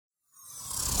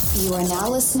You are now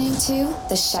listening to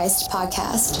the Scheist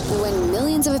Podcast, when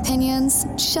millions of opinions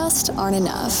just aren't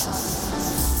enough.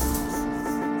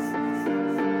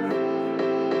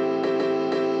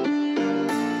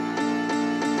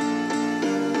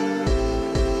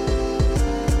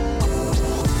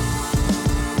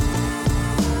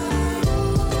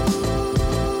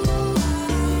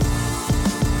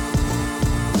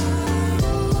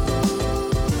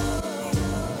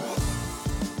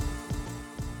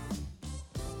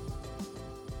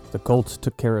 The Colts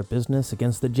took care of business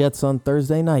against the Jets on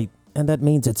Thursday night, and that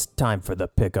means it's time for the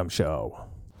Pick'em Show.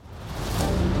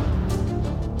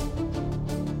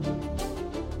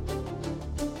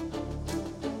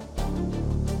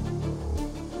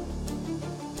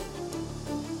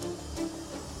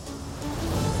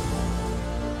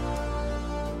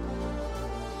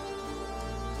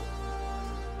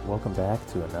 Welcome back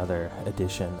to another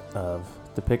edition of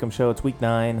the Pick'em Show. It's week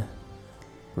 9.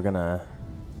 We're going to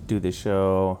do this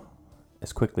show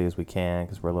as quickly as we can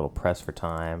because we're a little pressed for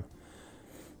time.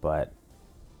 But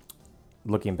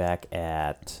looking back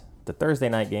at the Thursday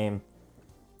night game,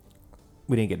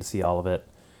 we didn't get to see all of it.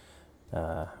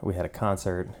 We had a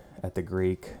concert at the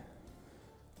Greek.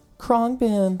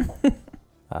 Krongbin.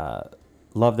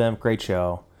 Love them. Great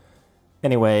show.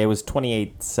 Anyway, it was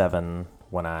 28-7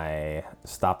 when I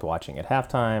stopped watching at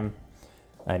halftime.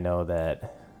 I know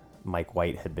that Mike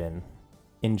White had been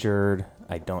injured.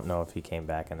 I don't know if he came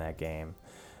back in that game.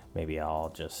 Maybe I'll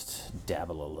just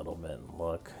dabble a little bit and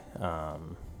look.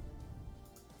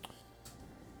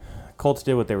 Colts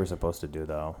did what they were supposed to do,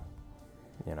 though.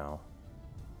 You know,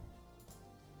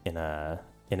 in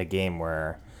a game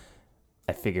where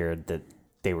I figured that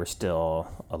they were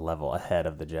still a level ahead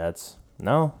of the Jets.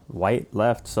 No, White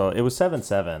left, so it was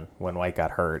 7-7 when White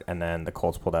got hurt, and then the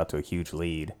Colts pulled out to a huge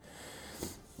lead.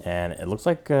 And it looks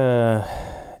like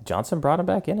Johnson brought him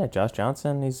back in it. Josh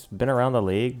Johnson, he's been around the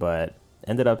league, but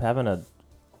ended up having a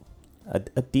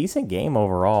decent game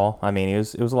overall. I mean, it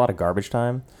was a lot of garbage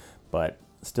time, but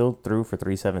still threw for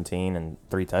 317 and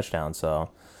 3 touchdowns.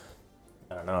 So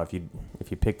I don't know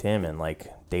if you picked him in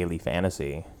like daily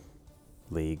fantasy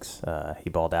leagues,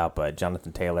 he balled out. But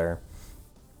Jonathan Taylor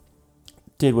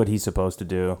did what he's supposed to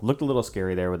do. Looked a little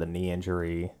scary there with a knee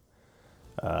injury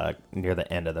near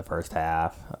the end of the first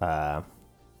half.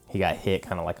 He got hit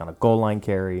kind of like on a goal line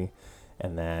carry,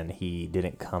 and then he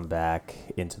didn't come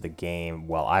back into the game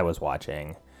while I was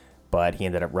watching, but he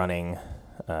ended up running.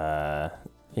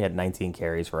 He had 19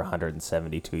 carries for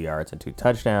 172 yards and 2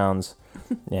 touchdowns,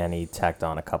 and he tacked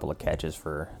on a couple of catches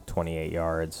for 28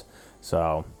 yards.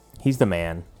 So he's the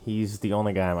man. He's the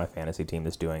only guy on my fantasy team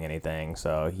that's doing anything,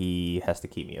 so he has to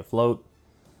keep me afloat.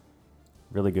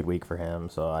 Really good week for him,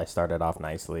 so I started off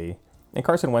nicely. And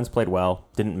Carson Wentz played well.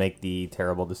 Didn't make the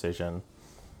terrible decision.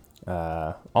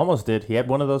 Almost did. He had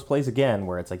one of those plays again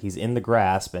where it's like he's in the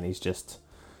grasp and he's just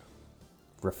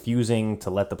refusing to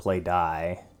let the play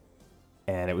die.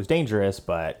 And it was dangerous,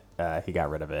 but he got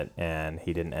rid of it. And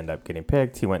he didn't end up getting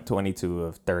picked. He went 22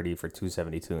 of 30 for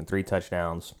 272 and 3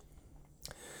 touchdowns.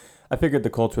 I figured the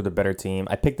Colts were the better team.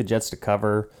 I picked the Jets to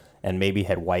cover, and maybe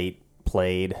had White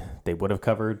played, they would have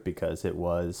covered because it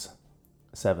was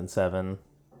 7-7.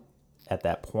 At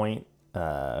that point,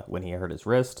 when he hurt his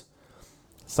wrist.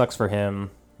 Sucks for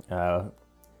him.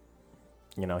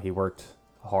 He worked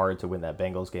hard to win that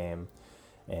Bengals game,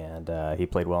 and he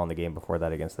played well in the game before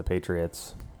that against the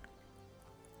Patriots.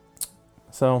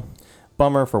 So,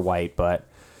 bummer for White, but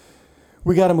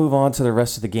we got to move on to the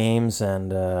rest of the games,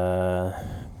 and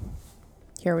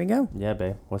here we go. Yeah,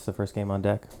 babe. What's the first game on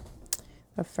deck?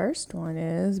 The first one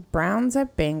is Browns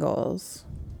at Bengals.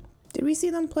 Did we see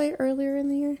them play earlier in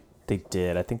the year? They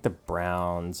did. I think the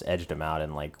Browns edged them out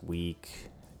in like week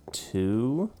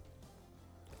 2.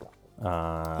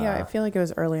 Yeah, I feel like it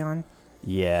was early on.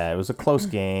 Yeah, it was a close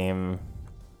game.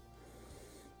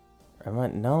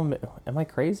 Am I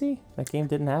crazy? That game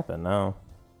didn't happen. No.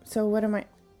 So what am I?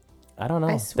 I don't know.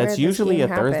 I swear That's this usually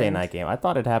game a Thursday happened. night game. I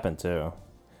thought it happened too.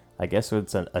 I guess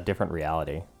it's a different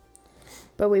reality.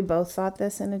 But we both thought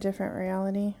this in a different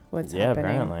reality. What's Yeah, happening?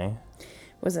 apparently.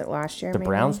 Was it last year? The maybe?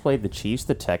 Browns played the Chiefs,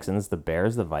 the Texans, the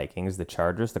Bears, the Vikings, the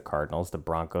Chargers, the Cardinals, the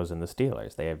Broncos, and the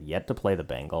Steelers. They have yet to play the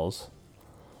Bengals,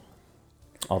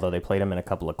 although they played them in a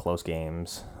couple of close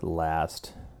games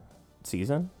last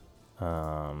season.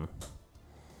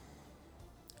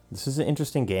 This is an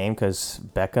interesting game because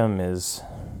Beckham is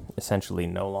essentially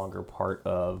no longer part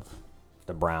of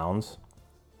the Browns.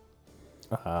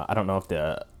 I don't know if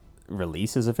the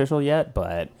release is official yet,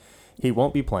 but he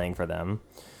won't be playing for them.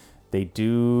 They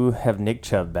do have Nick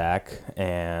Chubb back,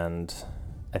 and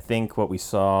I think what we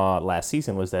saw last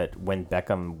season was that when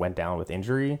Beckham went down with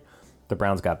injury, the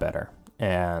Browns got better.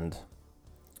 And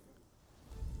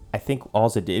I think all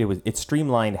it did, it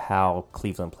streamlined how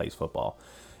Cleveland plays football.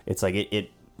 It's like it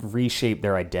reshaped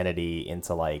their identity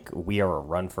into like, we are a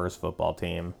run-first football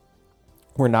team.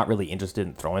 We're not really interested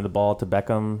in throwing the ball to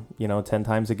Beckham, 10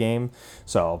 times a game.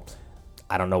 So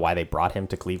I don't know why they brought him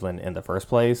to Cleveland in the first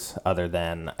place, other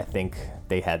than I think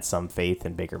they had some faith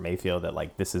in Baker Mayfield that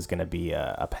like this is going to be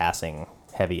a passing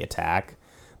heavy attack.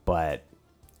 But,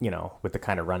 with the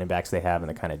kind of running backs they have and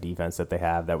the kind of defense that they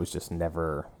have, that was just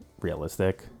never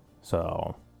realistic.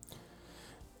 So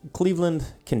Cleveland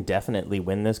can definitely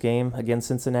win this game against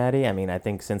Cincinnati. I mean, I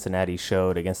think Cincinnati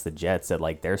showed against the Jets that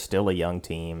like they're still a young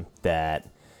team that,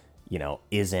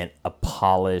 isn't a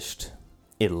polished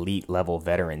elite level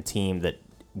veteran team that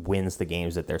wins the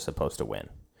games that they're supposed to win.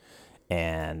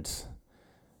 And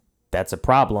that's a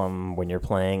problem when you're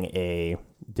playing a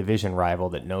division rival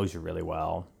that knows you really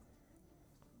well.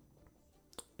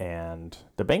 And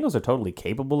the Bengals are totally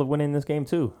capable of winning this game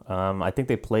too. I think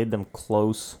they played them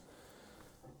close.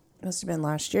 Must have been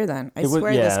last year then. I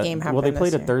swear this game happened. Well, they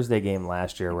played a Thursday game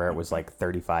last year where it was like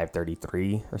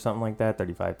 35-33 or something like that,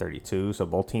 35-32. So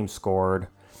both teams scored.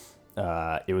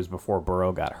 It was before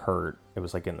Burrow got hurt. It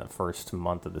was like in the first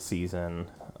month of the season.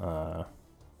 And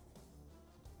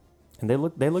they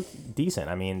look decent.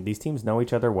 I mean, these teams know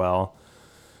each other well.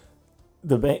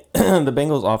 The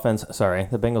Bengals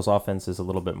offense is a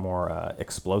little bit more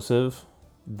explosive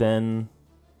than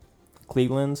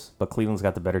Cleveland's, but Cleveland's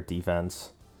got the better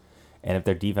defense. And if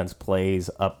their defense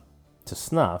plays up to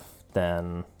snuff,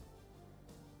 then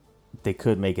they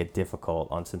could make it difficult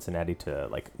on Cincinnati to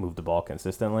like move the ball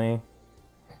consistently.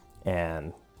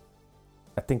 And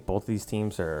I think both of these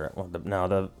teams are the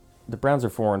Browns are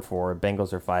 4-4,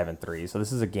 Bengals are 5-3. So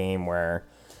this is a game where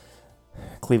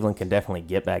Cleveland can definitely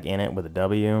get back in it with a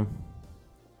W.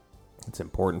 It's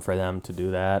important for them to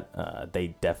do that.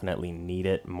 They definitely need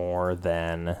it more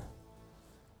than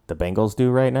the Bengals do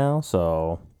right now.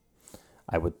 So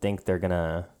I would think they're going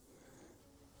to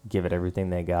give it everything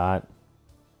they got.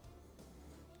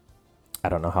 I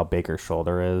don't know how Baker's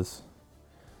shoulder is.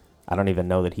 I don't even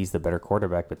know that he's the better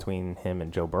quarterback between him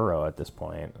and Joe Burrow at this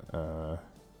point.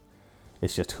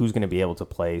 It's just who's going to be able to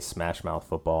play smash mouth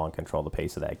football and control the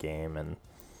pace of that game. And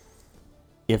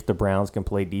if the Browns can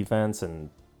play defense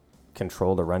and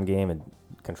control the run game and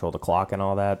control the clock and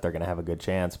all that, they're going to have a good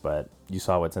chance. But you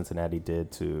saw what Cincinnati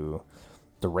did to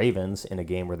the Ravens in a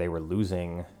game where they were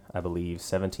losing, I believe,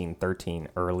 17-13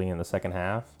 early in the second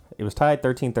half. It was tied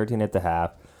 13-13 at the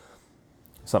half,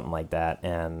 something like that.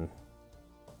 And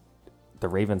the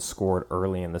Ravens scored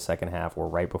early in the second half or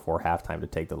right before halftime to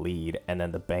take the lead, and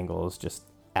then the Bengals just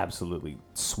absolutely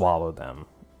swallowed them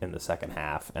in the second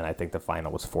half, and I think the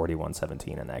final was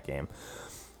 41-17 in that game.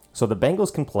 So the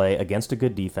Bengals can play against a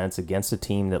good defense, against a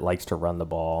team that likes to run the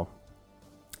ball,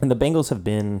 and the Bengals have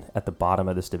been at the bottom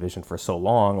of this division for so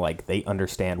long, like they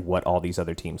understand what all these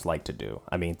other teams like to do.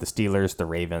 I mean, the Steelers, the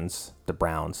Ravens, the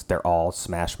Browns, they're all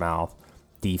smash mouth,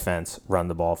 defense, run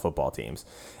the ball football teams.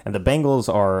 And the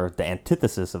Bengals are the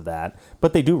antithesis of that,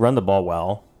 but they do run the ball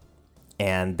well,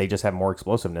 and they just have more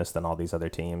explosiveness than all these other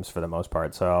teams for the most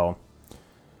part. So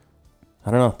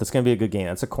I don't know. That's going to be a good game.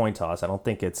 It's a coin toss. I don't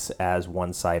think it's as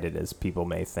one-sided as people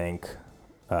may think,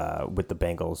 with the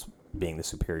Bengals being the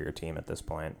superior team at this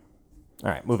point. All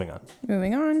right, moving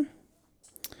on.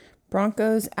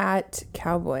 Broncos at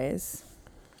Cowboys.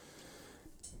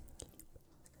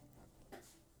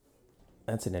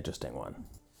 That's an interesting one.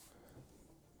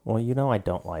 Well, I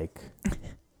don't like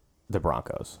the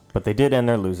Broncos, but they did end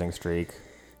their losing streak.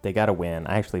 They got a win.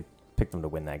 I actually picked them to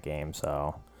win that game,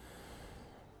 so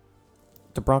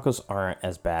the Broncos aren't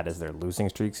as bad as their losing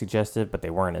streak suggested, but they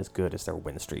weren't as good as their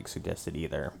win streak suggested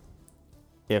either.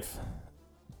 If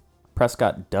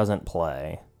Prescott doesn't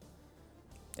play...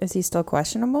 Is he still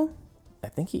questionable? I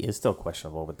think he is still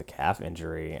questionable with the calf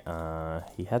injury.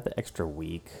 He had the extra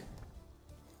week.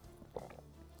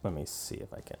 Let me see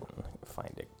if I can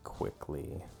find it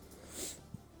quickly.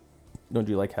 Don't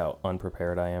you like how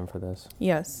unprepared I am for this?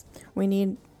 Yes. We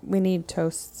need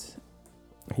Toast's.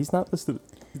 He's not listed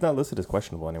as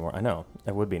questionable anymore. I know.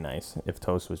 It would be nice if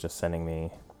Toast was just sending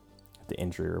me the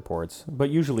injury reports.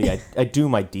 But usually I do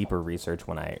my deeper research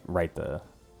when I write the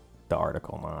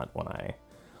article, not when I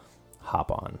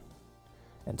hop on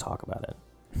and talk about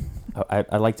it.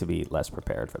 I like to be less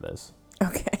prepared for this.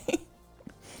 Okay.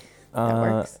 That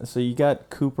works. So you got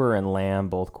Cooper and Lamb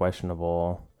both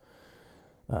questionable.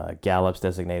 Gallup's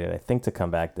designated, I think, to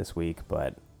come back this week,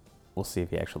 but we'll see if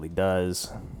he actually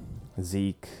does.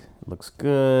 Zeke looks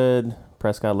good.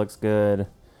 Prescott looks good.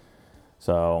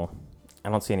 So I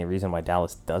don't see any reason why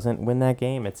Dallas doesn't win that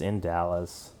game. It's in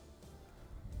Dallas.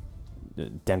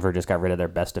 Denver just got rid of their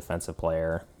best defensive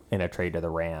player in a trade to the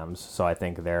Rams. So I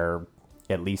think they're,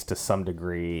 at least to some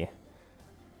degree,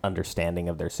 understanding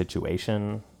of their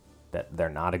situation, that they're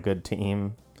not a good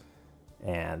team,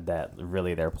 and that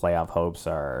really their playoff hopes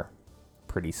are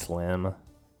pretty slim.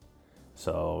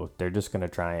 So they're just going to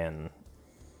try and,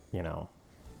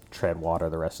 tread water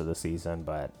the rest of the season.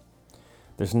 But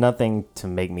there's nothing to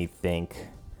make me think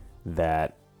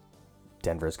that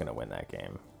Denver's going to win that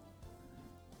game.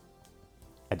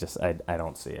 I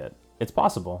don't see it. It's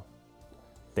possible.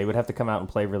 They would have to come out and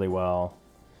play really well,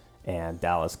 and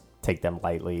Dallas take them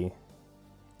lightly.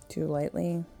 Too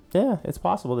lightly? Yeah, it's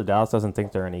possible that Dallas doesn't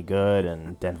think they're any good,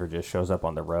 and Denver just shows up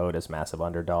on the road as massive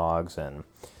underdogs. And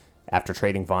after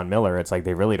trading Von Miller, it's like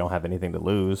they really don't have anything to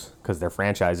lose because their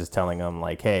franchise is telling them,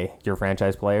 like, hey, your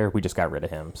franchise player, we just got rid of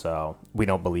him, so we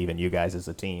don't believe in you guys as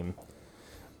a team.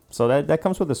 So that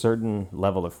comes with a certain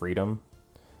level of freedom.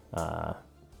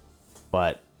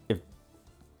 But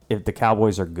if the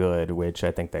Cowboys are good, which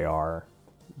I think they are,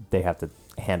 they have to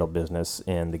handle business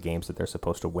in the games that they're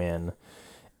supposed to win.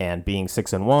 And being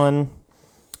 6-1,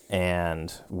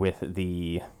 and with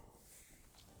the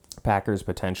Packers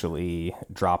potentially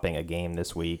dropping a game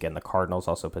this week, and the Cardinals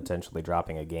also potentially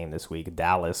dropping a game this week,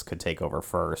 Dallas could take over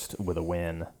first with a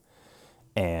win.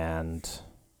 And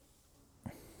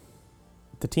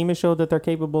the team has showed that they're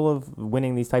capable of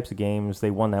winning these types of games. They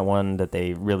won that one that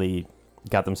they really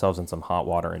got themselves in some hot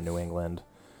water in New England.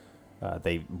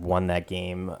 They won that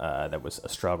game that was a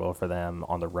struggle for them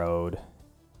on the road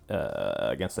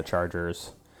against the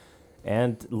Chargers.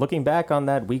 And looking back on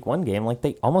that week 1 game, like,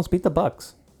 they almost beat the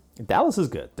Bucs. Dallas is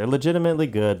good. They're legitimately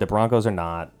good. The Broncos are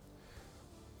not.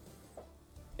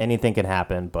 Anything can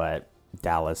happen, but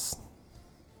Dallas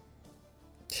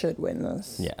should win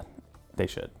this. Yeah, they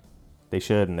should. They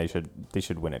should, and they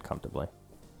should win it comfortably.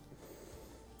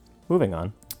 Moving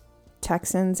on.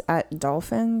 Texans at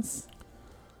Dolphins.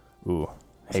 Ooh.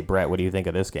 Hey, Brett, what do you think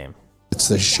of this game? It's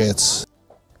the shits.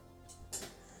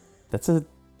 That's a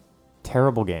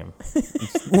terrible game.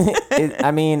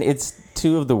 It's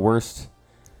two of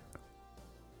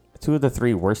the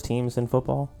 3 worst teams in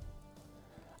football.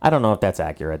 I don't know if that's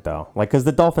accurate, though. Like, because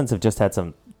the Dolphins have just had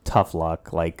some tough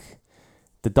luck. Like,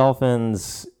 the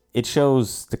Dolphins, it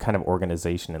shows the kind of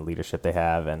organization and leadership they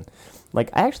have. And, like,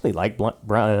 I actually like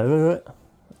Brian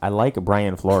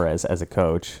Flores as a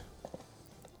coach.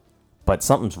 But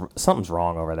something's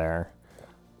wrong over there.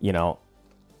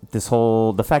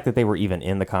 The fact that they were even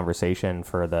in the conversation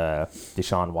for the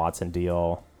Deshaun Watson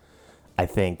deal, I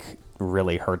think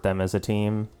really hurt them as a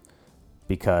team,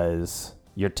 because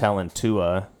you're telling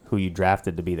Tua, who you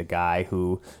drafted to be the guy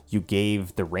who you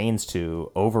gave the reins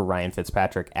to over Ryan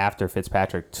Fitzpatrick after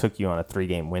Fitzpatrick took you on a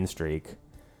 3-game win streak.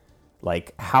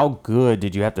 Like, how good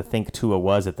did you have to think Tua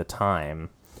was at the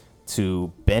time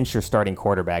to bench your starting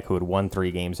quarterback who had won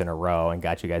 3 games in a row and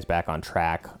got you guys back on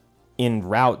track en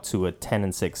route to a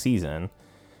 10-6 season?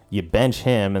 You bench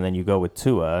him, and then you go with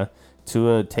Tua.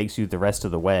 Tua takes you the rest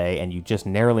of the way, and you just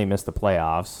narrowly miss the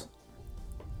playoffs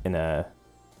in a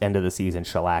end of the season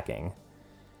shellacking.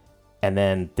 And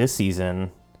then this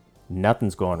season,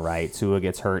 nothing's going right. Tua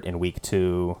gets hurt in week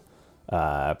 2.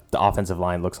 The offensive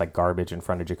line looks like garbage in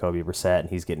front of Jacoby Brissett, and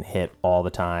he's getting hit all the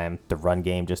time. The run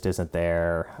game just isn't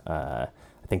there. I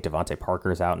think Devontae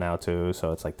Parker's out now too,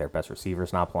 so it's like their best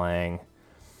receiver's not playing.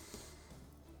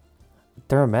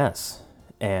 They're a mess.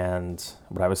 And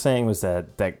what I was saying was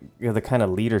that the kind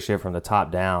of leadership from the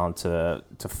top down to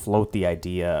float the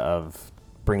idea of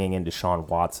bringing in Deshaun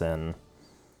Watson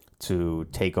to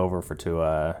take over for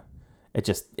Tua,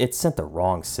 it sent the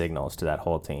wrong signals to that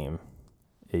whole team.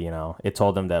 It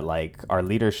told them that, like, our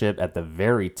leadership at the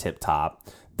very tip top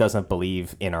doesn't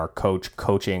believe in our coach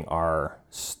coaching our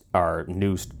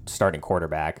new starting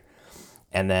quarterback.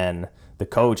 And then the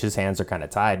coach, his hands are kind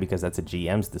of tied because that's a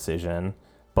GM's decision,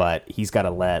 but he's got to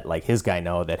let, like, his guy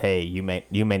know that, hey, you may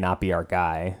not be our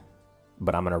guy,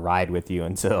 but I'm going to ride with you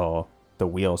until the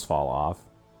wheels fall off.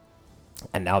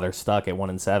 And now they're stuck at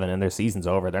 1-7, and their season's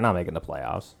over. They're not making the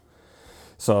playoffs.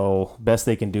 So best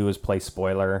they can do is play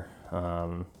spoiler.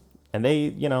 And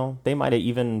they might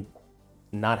even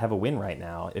not have a win right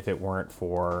now if it weren't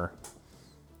for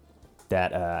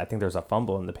that. I think there's a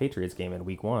fumble in the Patriots game in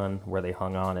week 1 where they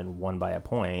hung on and won by a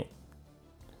point.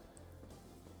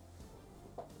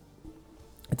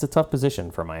 It's a tough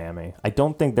position for Miami. I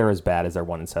don't think they're as bad as their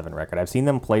 1-7 record. I've seen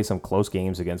them play some close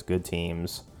games against good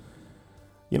teams.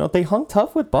 They hung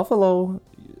tough with Buffalo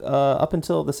up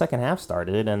until the second half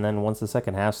started, and then once the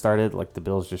second half started, like, the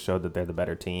Bills just showed that they're the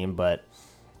better team. But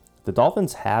the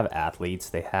Dolphins have athletes.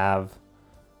 They have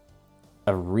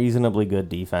a reasonably good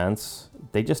defense.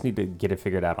 They just need to get it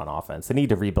figured out on offense. They need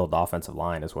to rebuild the offensive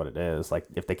line is what it is. Like,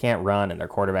 if they can't run and their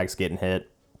quarterback's getting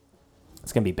hit,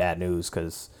 it's going to be bad news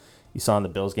because you saw in the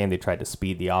Bills game they tried to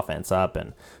speed the offense up,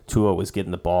 and Tua was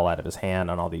getting the ball out of his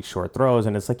hand on all these short throws.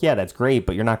 And it's like, yeah, that's great,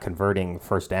 but you're not converting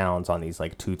first downs on these,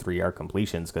 like, 2-3 yard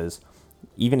completions because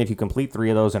even if you complete 3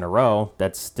 of those in a row,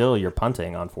 that's still you're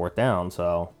punting on 4th down.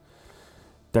 So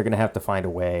they're going to have to find a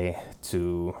way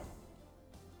to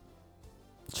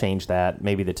change that.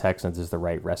 Maybe the Texans is the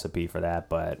right recipe for that,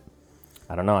 but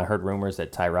I don't know. I heard rumors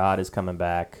that Tyrod is coming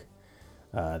back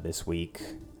this week.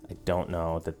 I don't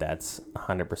know that that's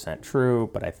 100% true,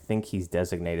 but I think he's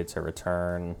designated to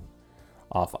return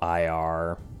off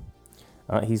IR.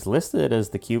 He's listed as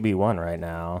the QB1 right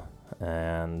now,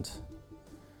 and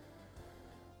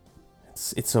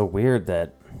it's so weird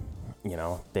that, you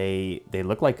know, they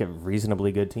look like a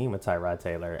reasonably good team with Tyrod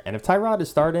Taylor. And if Tyrod is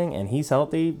starting and he's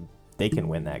healthy, they can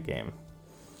win that game.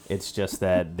 It's just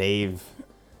that they've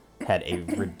had a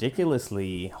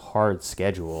ridiculously hard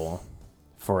schedule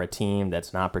for a team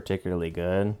that's not particularly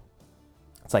good.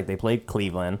 It's like they played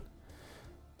Cleveland.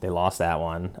 They lost that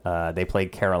one. They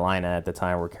played Carolina at the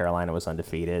time where Carolina was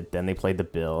undefeated. Then they played the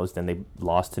Bills. Then they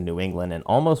lost to New England and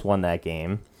almost won that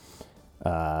game.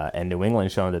 And New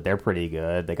England showing that they're pretty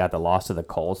good. They got the loss to the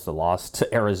Colts, the loss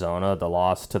to Arizona, the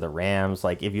loss to the Rams.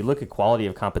 Like, if you look at quality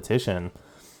of competition,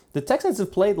 the Texans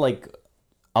have played, like,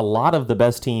 a lot of the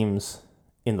best teams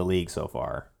in the league so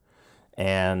far.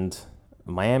 And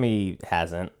Miami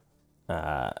hasn't.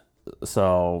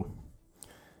 So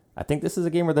I think this is a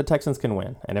game where the Texans can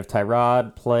win. And if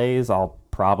Tyrod plays, I'll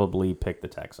probably pick the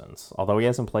Texans. Although he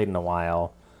hasn't played in a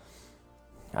while,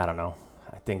 I don't know.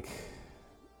 I think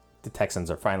the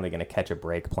Texans are finally going to catch a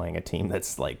break playing a team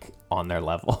that's, like, on their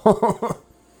level.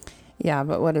 Yeah,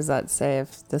 but what does that say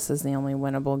if this is the only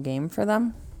winnable game for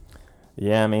them?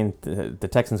 Yeah, I mean, the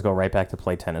Texans go right back to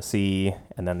play Tennessee,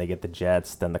 and then they get the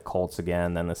Jets, then the Colts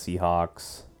again, then the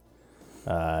Seahawks,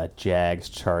 Jags,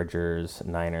 Chargers,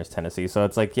 Niners, Tennessee. So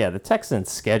it's like, yeah, the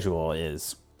Texans' schedule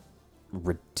is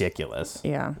ridiculous.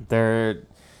 Yeah. They're,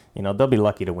 you know, they'll be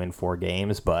lucky to win 4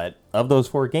 games, but of those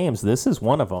 4 games, this is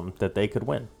one of them that they could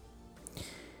win.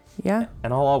 Yeah.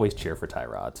 And I'll always cheer for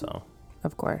Tyrod, so.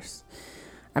 Of course.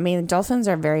 I mean, the Dolphins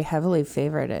are very heavily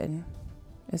favored.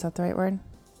 Is that the right word?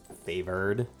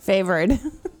 Favored.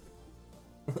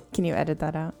 Can you edit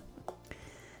that out?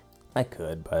 I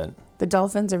could, but. The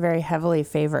Dolphins are very heavily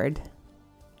favored.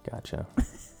 Gotcha.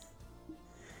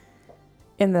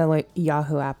 In the, like,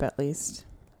 Yahoo app, at least.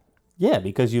 Yeah,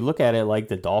 because you look at it like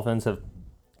the Dolphins have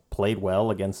played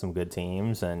well against some good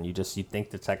teams, and you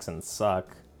think the Texans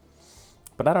suck.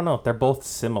 But I don't know. They're both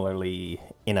similarly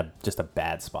in just a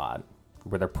bad spot,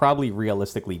 where they're probably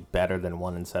realistically better than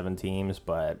 1-7 teams,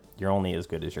 but you're only as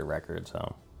good as your record,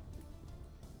 so.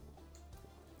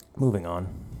 Moving on.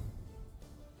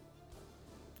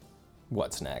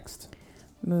 What's next?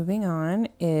 Moving on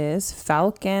is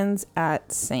Falcons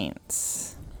at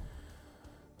Saints.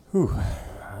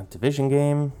 Division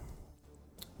game.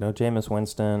 No Jameis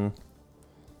Winston.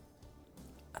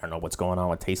 I don't know what's going on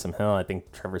with Taysom Hill. I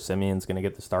think Trevor Simeon's going to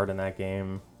get the start in that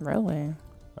game. Really?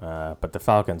 But the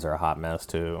Falcons are a hot mess,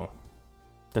 too.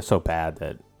 They're so bad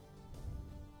that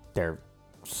their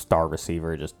star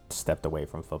receiver just stepped away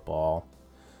from football.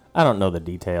 I don't know the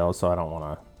details, so I don't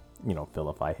want to,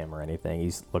 vilify him or anything.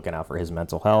 He's looking out for his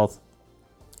mental health.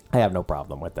 I have no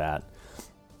problem with that.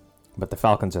 But the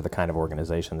Falcons are the kind of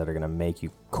organization that are going to make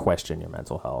you question your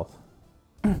mental health.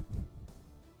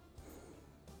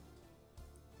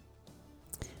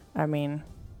 I mean,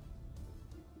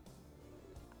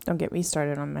 don't get me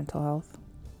started on mental health.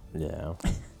 Yeah.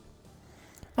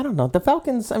 I don't know. The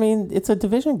Falcons, I mean, it's a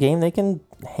division game. They can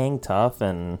hang tough,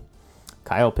 and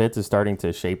Kyle Pitts is starting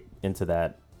to shape into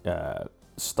that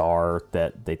star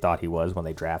that they thought he was when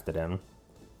they drafted him.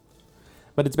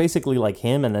 But it's basically like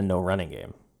him and then no running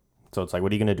game. So it's like,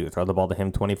 what are you going to do? Throw the ball to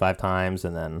him 25 times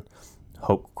and then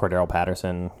hope Cordero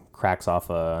Patterson cracks off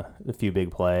a few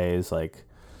big plays? Like,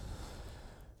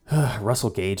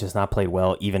 Russell Gage has not played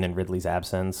well even in Ridley's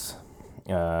absence.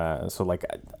 So, like,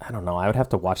 I don't know. I would have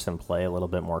to watch them play a little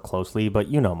bit more closely, but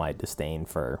you know my disdain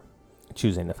for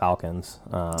choosing the Falcons.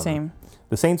 Same.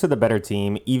 The Saints are the better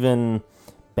team, even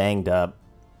banged up,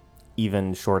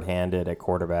 even shorthanded at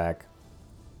quarterback.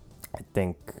 I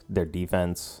think their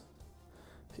defense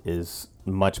is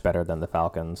much better than the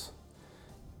Falcons,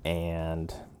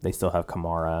 and they still have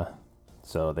Kamara,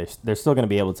 so they're still going to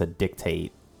be able to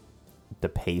dictate the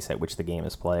pace at which the game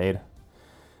is played.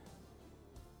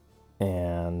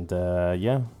 And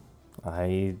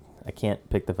I can't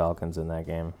pick the Falcons in that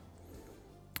game.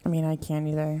 I mean, I can't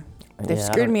either. They've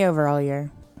screwed me over all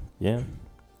year. Yeah.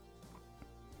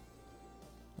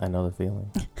 I know the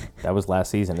feeling. That was last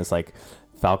season. It's like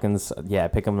Falcons,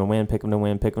 pick them to win, pick them to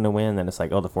win, pick them to win. Then it's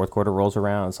like, oh, the fourth quarter rolls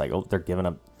around. It's like, oh, they're giving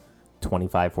up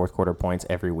 25 fourth quarter points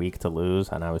every week to lose.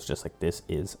 And I was just like, this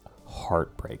is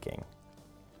heartbreaking.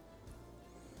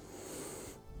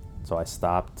 So I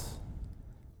stopped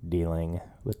dealing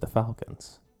with the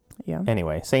Falcons. Yeah.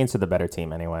 Anyway, Saints are the better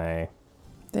team anyway.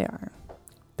 They are.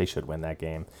 They should win that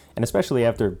game. And especially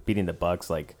after beating the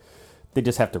Bucks, like, they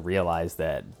just have to realize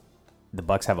that the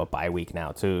Bucks have a bye week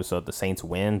now too, so if the Saints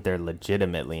win, they're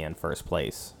legitimately in first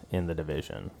place in the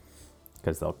division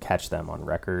because they'll catch them on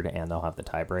record and they'll have the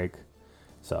tiebreak.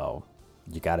 So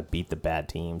you got to beat the bad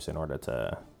teams in order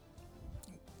to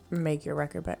make your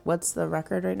record back. What's the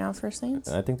record right now for Saints?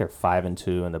 I think they're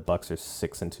 5-2, and the Bucks are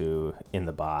 6-2 in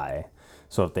the bye.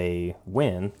 So if they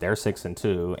win, they're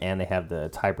 6-2, and they have the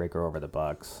tiebreaker over the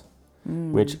Bucks.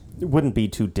 Which wouldn't be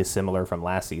too dissimilar from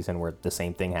last season where the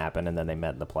same thing happened and then they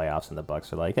met in the playoffs and the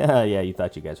Bucks are like, yeah, you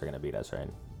thought you guys were going to beat us, right?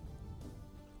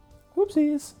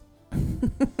 Whoopsies.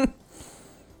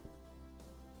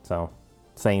 So,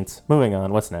 Saints. Moving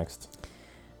on. What's next?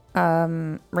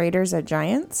 Raiders at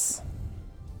Giants.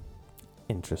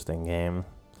 Interesting game.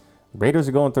 Raiders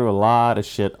are going through a lot of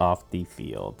shit off the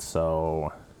field,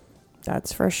 so...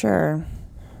 That's for sure.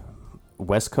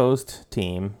 West Coast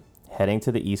team... heading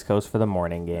to the East Coast for the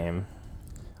morning game.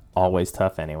 Always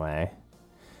tough anyway.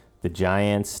 The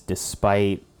Giants,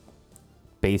 despite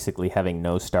basically having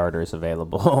no starters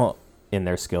available in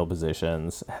their skill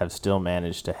positions, have still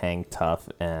managed to hang tough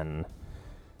and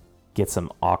get some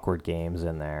awkward games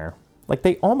in there. Like,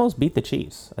 they almost beat the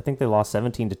Chiefs. I think they lost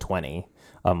 17-20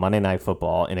 on Monday Night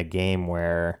Football in a game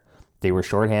where they were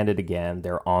shorthanded again.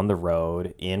 They're on the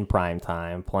road in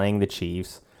primetime playing the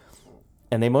Chiefs.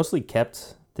 And they mostly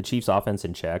kept the Chiefs' offense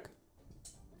in check,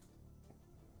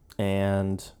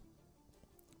 and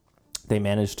they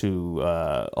managed to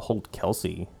hold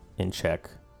Kelsey in check.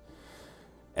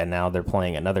 And now they're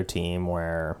playing another team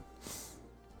where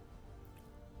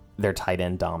they're tight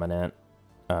end dominant.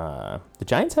 The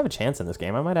Giants have a chance in this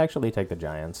game. I might actually take the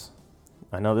Giants.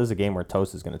 I know this is a game where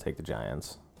Toast is going to take the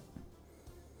Giants.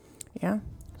 Yeah.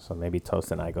 So maybe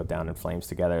Toast and I go down in flames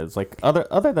together. It's like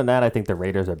other than that, I think the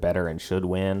Raiders are better and should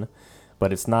win.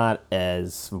 But it's not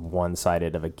as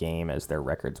one-sided of a game as their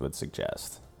records would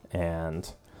suggest.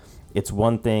 And it's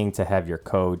one thing to have your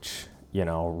coach,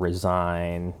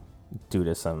 resign due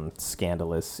to some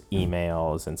scandalous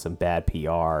emails and some bad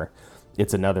PR.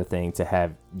 It's another thing to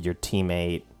have your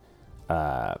teammate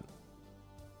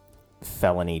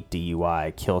felony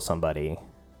DUI kill somebody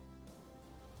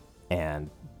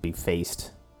and be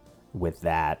faced with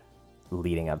that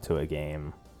leading up to a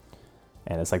game.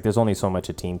 And it's like there's only so much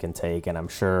a team can take, and I'm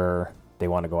sure they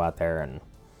want to go out there and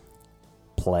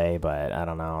play, but I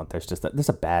don't know. There's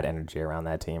a bad energy around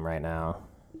that team right now.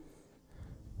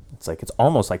 It's like it's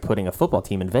almost like putting a football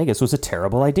team in Vegas was a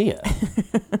terrible idea.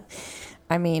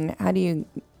 I mean, how do you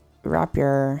wrap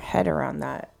your head around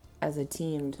that as a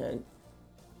team to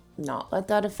not let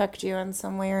that affect you in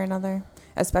some way or another?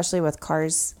 Especially with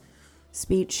Carr's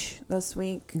speech this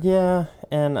week. Yeah,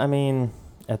 and I mean,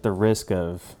 at the risk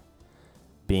of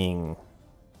being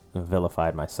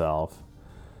vilified myself,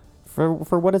 for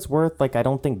what it's worth, like, I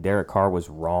don't think Derek Carr was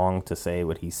wrong to say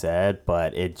what he said,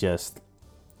 but it just,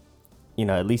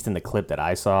 at least in the clip that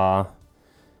I saw,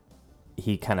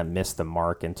 he kind of missed the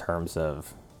mark in terms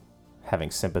of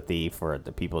having sympathy for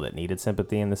the people that needed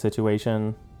sympathy in the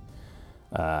situation.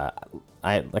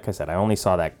 Like I said, I only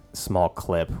saw that small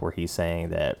clip where he's saying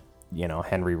that,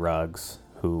 Henry Ruggs,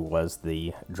 who was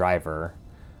the driver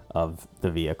of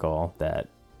the vehicle that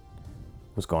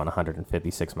was going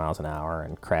 156 miles an hour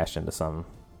and crashed into some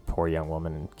poor young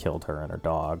woman and killed her and her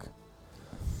dog.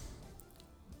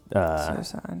 So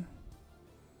sad.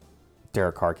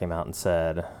 Derek Carr came out and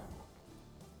said,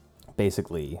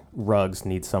 basically, Ruggs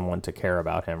needs someone to care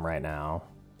about him right now.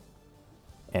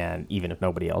 And even if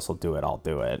nobody else will do it, I'll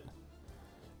do it.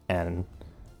 And,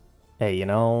 hey,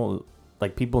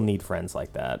 like, people need friends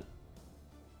like that.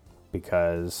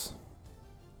 Because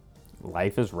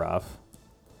life is rough.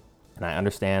 And I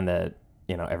understand that,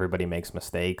 everybody makes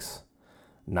mistakes.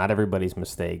 Not everybody's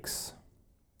mistakes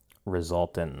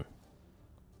result in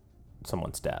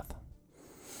someone's death.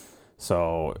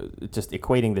 So just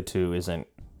equating the two isn't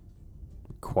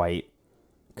quite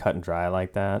cut and dry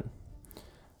like that.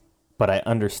 But I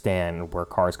understand where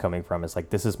Carr's coming from. It's like,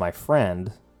 this is my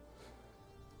friend.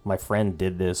 My friend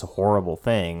did this horrible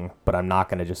thing, but I'm not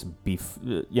going to just be,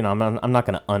 I'm not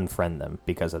going to unfriend them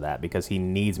because of that, because he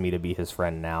needs me to be his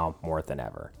friend now more than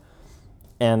ever.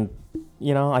 And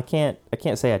I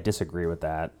can't say I disagree with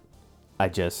that. I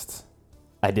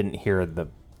didn't hear the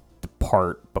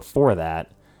part before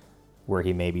that where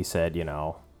he maybe said,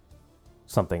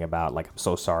 something about like, I'm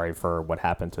so sorry for what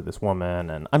happened to this woman.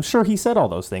 And I'm sure he said all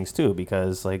those things too,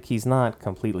 because like he's not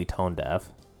completely tone deaf.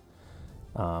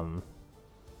 But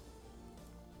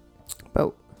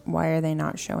why are they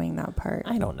not showing that part?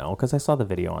 I don't know, because I saw the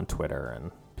video on Twitter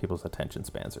and people's attention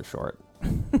spans are short.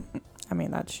 I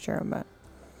mean, that's true, but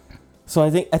so I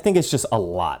think it's just a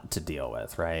lot to deal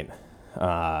with, right?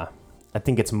 I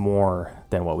think it's more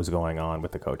than what was going on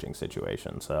with the coaching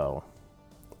situation. So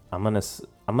I'm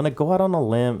gonna go out on a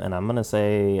limb and I'm gonna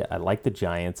say I like the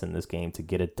Giants in this game to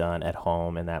get it done at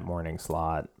home in that morning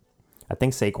slot. I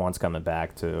think Saquon's coming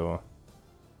back too.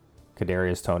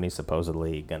 Kadarius Toney's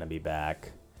supposedly gonna be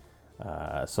back.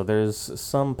 So there's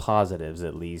some positives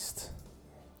at least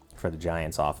for the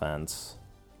Giants offense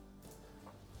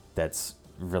that's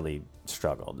really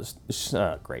struggled.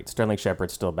 Great. Sterling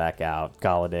Shepard's still back out.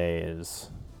 Galladay is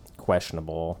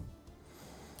questionable.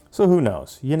 So who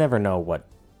knows? You never know what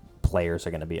players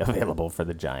are going to be available for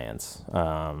the Giants.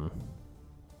 But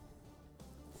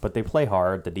they play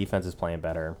hard. The defense is playing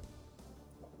better.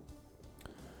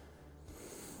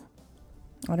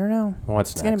 I don't know.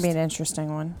 What's it's next? It's going to be an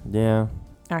interesting one. Yeah.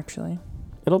 Actually.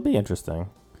 It'll be interesting.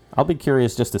 I'll be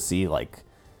curious just to see, like,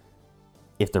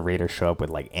 if the Raiders show up with,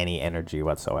 like, any energy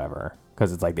whatsoever.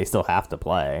 Because it's like they still have to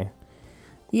play.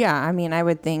 Yeah, I mean, I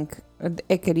would think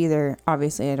it could either...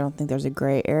 Obviously, I don't think there's a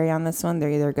gray area on this one.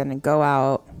 They're either going to go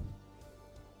out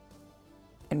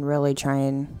and really try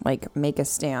and, like, make a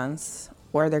stance,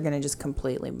 or they're going to just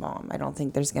completely bomb. I don't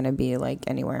think there's going to be, like,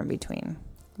 anywhere in between.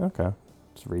 Okay.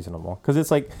 It's reasonable. Because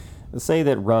it's like, say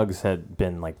that Ruggs had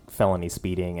been, like, felony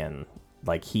speeding and,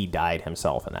 like, he died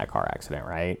himself in that car accident,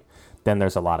 right? Then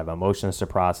there's a lot of emotions to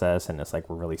process, and it's like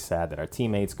we're really sad that our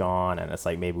teammate's gone, and it's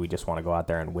like maybe we just want to go out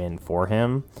there and win for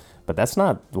him. But that's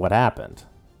not what happened.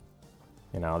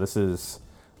 This is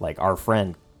like our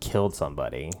friend killed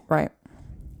somebody. Right.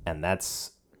 And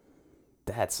that's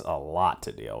a lot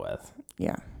to deal with.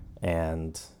 Yeah.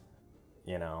 And,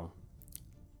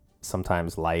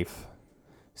 sometimes life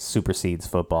supersedes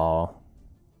football.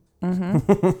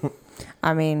 Mm-hmm.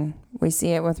 I mean, we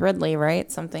see it with Ridley,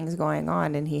 right? Something's going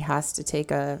on and he has to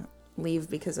take a leave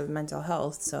because of mental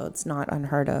health, so it's not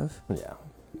unheard of. Yeah.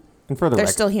 And for the They're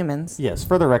still humans. Yes,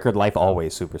 for the record, life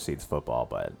always supersedes football,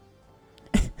 but...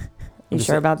 You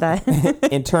sure about that?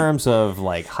 In terms of,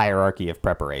 like, hierarchy of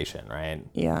preparation, right?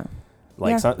 Yeah.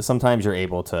 Like, sometimes you're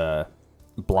able to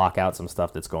block out some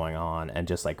stuff that's going on and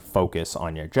just, like, focus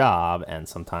on your job, and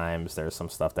sometimes there's some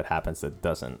stuff that happens that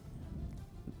doesn't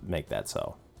make that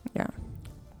so. Yeah.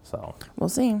 So. We'll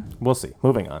see.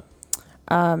 Moving on.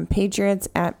 Patriots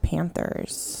at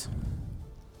Panthers.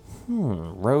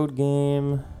 Road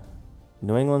game.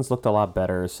 New England's looked a lot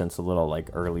better since a little, like,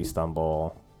 early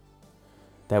stumble.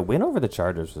 That win over the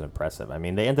Chargers was impressive. I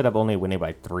mean, they ended up only winning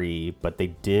by 3, but they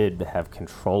did have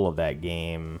control of that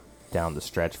game down the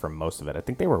stretch for most of it. I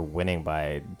think they were winning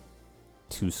by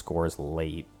 2 scores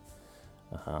late.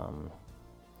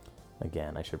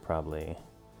 Again, I should probably...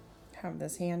 have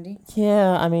this handy.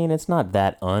 Yeah, I mean, it's not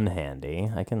that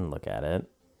unhandy. I can look at it.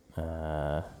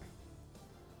 Let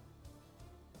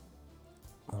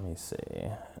me see.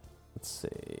 Let's see.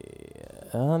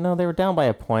 No, they were down by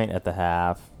a point at the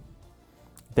half.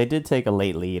 They did take a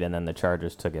late lead, and then the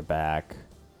Chargers took it back.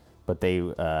 But they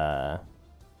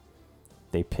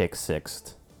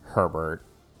pick-sixed Herbert,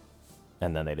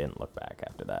 and then they didn't look back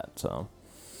after that. So,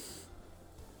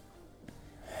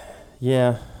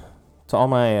 yeah. To all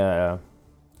my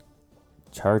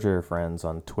Charger friends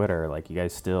on Twitter, like, you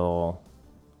guys still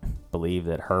believe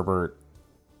that Herbert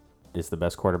is the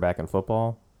best quarterback in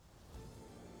football?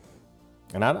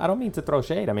 And I don't mean to throw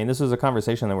shade. I mean, this was a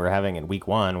conversation that we were having in week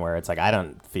 1 where it's like, I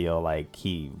don't feel like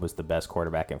he was the best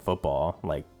quarterback in football.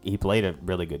 Like, he played a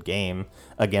really good game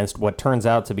against what turns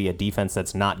out to be a defense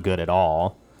that's not good at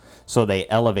all. So they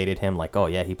elevated him like, oh,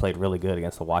 yeah, he played really good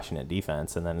against the Washington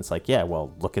defense. And then it's like, yeah,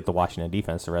 well, look at the Washington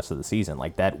defense the rest of the season.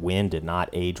 Like, that win did not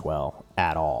age well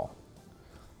at all.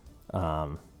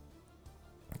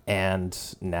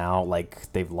 And now,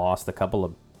 like, they've lost a couple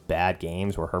of bad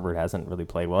games where Herbert hasn't really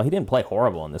played well. He didn't play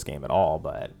horrible in this game at all,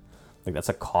 but like that's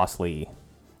a costly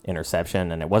interception,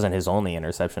 and it wasn't his only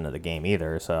interception of the game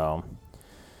either. So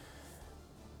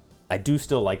I do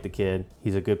still like the kid.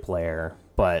 He's a good player,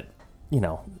 but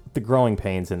the growing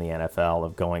pains in the NFL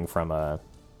of going from a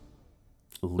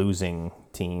losing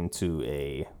team to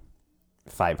a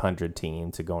 500 team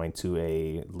to going to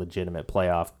a legitimate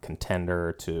playoff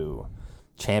contender to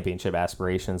championship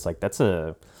aspirations, like it's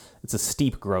a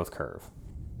steep growth curve.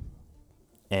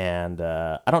 And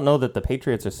I don't know that the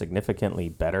Patriots are significantly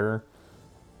better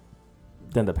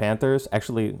than the Panthers.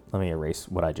 Actually, let me erase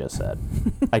what I just said.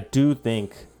 I do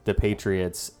think the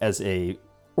Patriots as a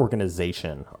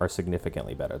organization are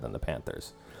significantly better than the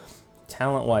Panthers.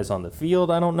 Talent-wise on the field,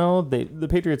 I don't know. The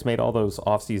Patriots made all those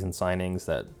offseason signings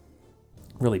that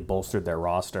really bolstered their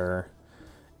roster,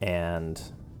 and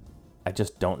I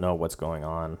just don't know what's going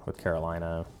on with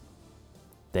Carolina.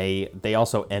 They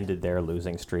also ended their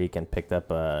losing streak and picked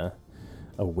up a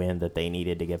win that they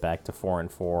needed to get back to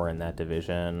 4-4 in that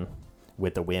division,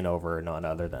 with the win over none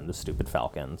other than the stupid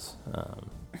Falcons.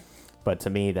 But to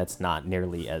me, that's not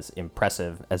nearly as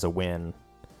impressive as a win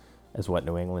as what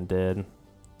New England did.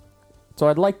 So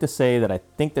I'd like to say that I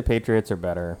think the Patriots are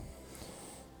better.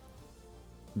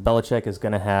 Belichick is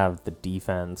going to have the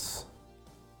defense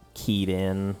keyed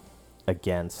in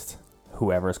against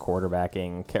whoever's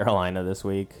quarterbacking Carolina this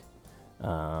week.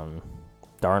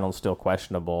 Darnold's still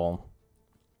questionable.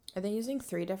 Are they using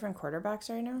 3 different quarterbacks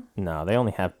right now? No, they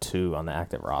only have 2 on the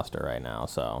active roster right now.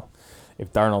 So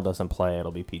if Darnold doesn't play,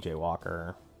 it'll be PJ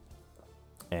Walker.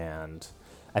 And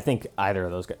I think either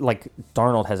of those guys, like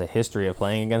Darnold has a history of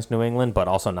playing against New England, but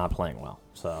also not playing well.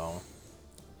 So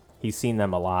he's seen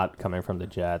them a lot coming from the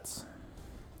Jets,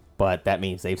 but that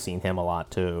means they've seen him a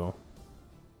lot too.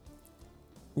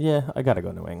 Yeah, I got to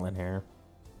go New England here.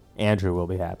 Andrew will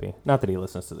be happy. Not that he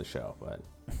listens to the show, but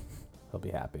he'll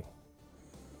be happy.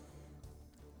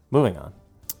 Moving on.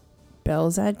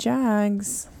 Bills at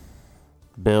Jags.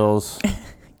 Bills.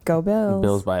 Go Bills.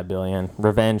 Bills by $1 billion.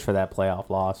 Revenge for that playoff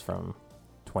loss from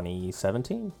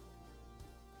 2017.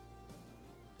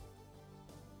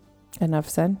 Enough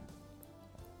said.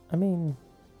 I mean,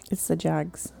 it's the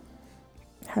Jags.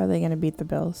 How are they going to beat the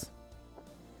Bills?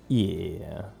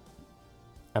 Yeah.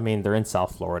 I mean, they're in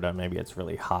South Florida. Maybe it's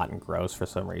really hot and gross for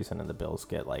some reason, and the Bills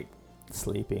get, like,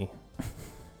 sleepy.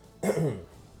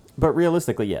 But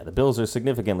realistically, yeah, the Bills are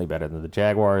significantly better than the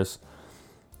Jaguars.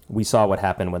 We saw what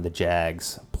happened when the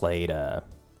Jags played a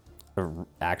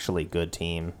actually good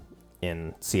team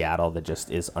in Seattle that just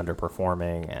is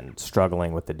underperforming and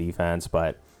struggling with the defense.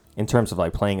 But in terms of,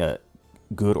 like, playing a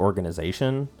good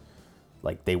organization,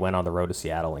 like, they went on the road to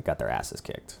Seattle and got their asses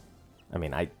kicked. I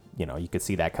mean, you could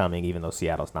see that coming, even though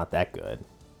Seattle's not that good.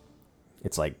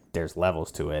 It's like there's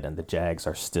levels to it, and the Jags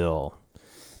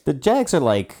are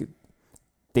like,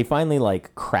 they finally,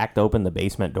 like, cracked open the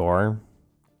basement door,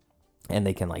 and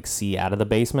they can, like, see out of the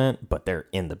basement, but they're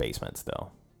in the basement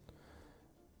still.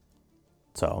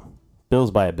 So, Bills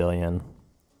by $1 billion.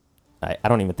 I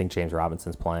don't even think James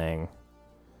Robinson's playing.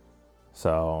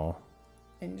 So,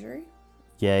 Injury?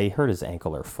 yeah, he hurt his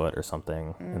ankle or foot or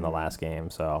something in the last game.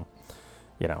 So,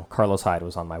 Carlos Hyde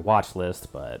was on my watch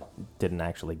list, but didn't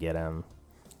actually get him.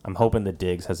 I'm hoping that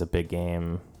Diggs has a big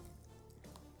game.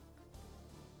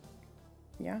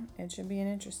 Yeah, it should be an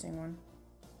interesting one.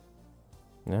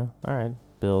 Yeah, all right.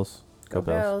 Bills. Go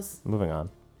Bills. Moving on.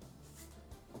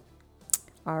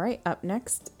 All right, up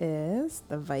next is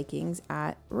the Vikings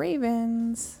at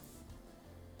Ravens.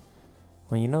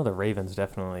 Well, the Ravens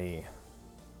definitely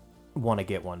want to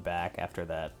get one back after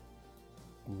that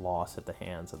loss at the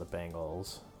hands of the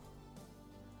Bengals.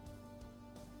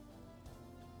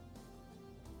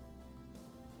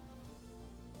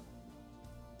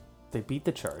 They beat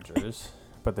the Chargers,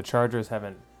 but the Chargers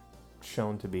haven't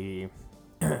shown to be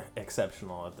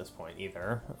exceptional at this point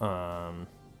either.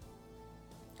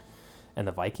 And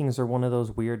the Vikings are one of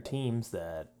those weird teams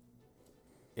that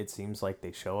it seems like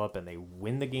they show up and they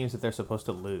win the games that they're supposed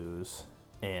to lose,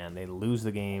 and they lose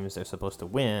the games they're supposed to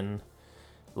win,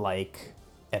 like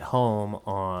at home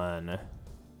on,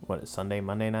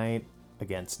 Monday night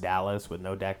against Dallas with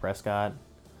no Dak Prescott.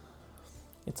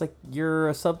 It's like you're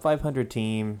a sub-500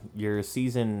 team, your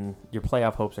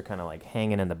playoff hopes are kind of like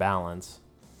hanging in the balance,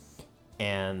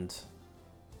 and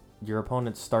your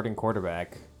opponent's starting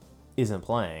quarterback isn't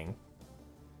playing,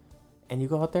 and you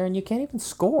go out there and you can't even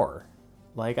score.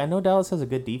 Like, I know Dallas has a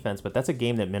good defense, but that's a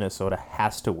game that Minnesota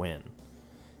has to win,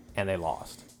 and they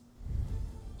lost.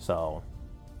 So,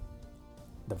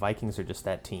 the Vikings are just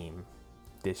that team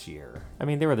this year. I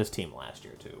mean, they were this team last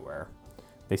year, too, where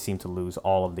they seemed to lose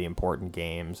all of the important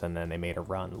games, and then they made a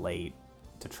run late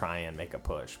to try and make a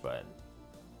push. But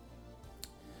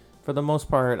for the most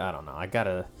part, I don't know. I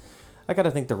gotta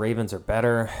think the Ravens are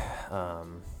better.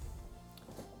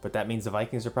 But that means the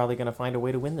Vikings are probably going to find a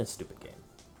way to win this stupid game.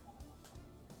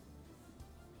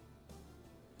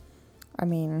 I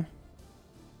mean,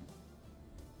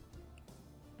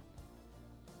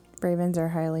 Ravens are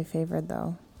highly favored,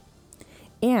 though.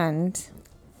 And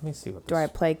let me see I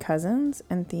play Cousins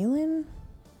and Thielen?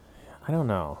 I don't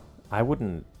know. I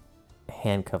wouldn't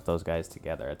handcuff those guys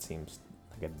together, it seems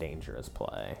like a dangerous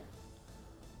play.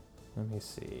 Let me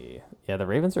see. Yeah, the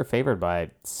Ravens are favored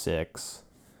by 6.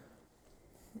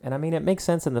 And I mean, it makes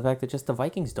sense in the fact that just the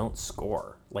Vikings don't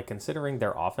score. Like, considering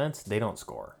their offense, they don't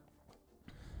score.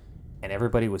 And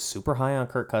everybody was super high on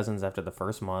Kirk Cousins after the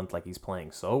first month. Like, he's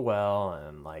playing so well.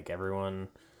 And, like, everyone,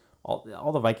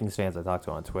 all the Vikings fans I talked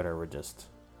to on Twitter were just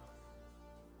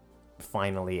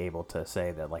finally able to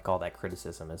say that, like, all that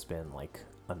criticism has been, like,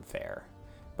 unfair.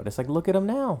 But it's like, look at them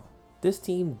now. This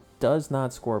team does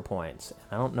not score points.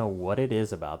 I don't know what it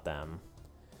is about them,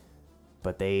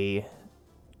 but they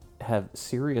have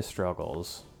serious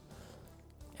struggles.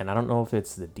 And I don't know if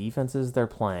it's the defenses they're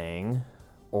playing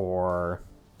or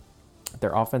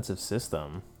their offensive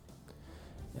system.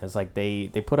 It's like they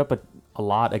put up a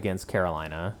lot against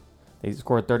Carolina. They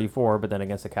scored 34, but then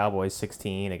against the Cowboys,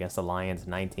 16. Against the Lions,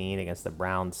 19. Against the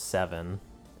Browns, 7.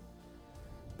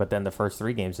 But then the first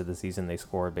 3 games of the season, they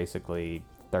scored basically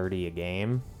 30 a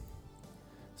game.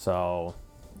 So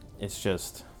it's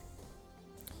just,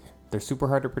 they're super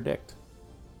hard to predict.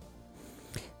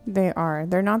 They are.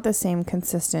 They're not the same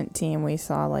consistent team we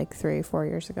saw like 3 or 4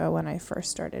 years ago when I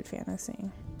first started fantasy.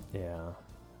 Yeah.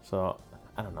 So,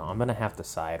 I don't know. I'm going to have to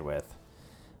side with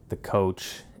the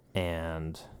coach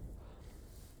and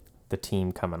the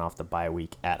team coming off the bye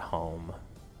week at home.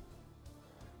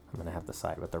 I'm going to have to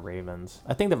side with the Ravens.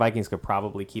 I think the Vikings could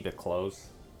probably keep it close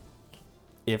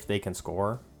if they can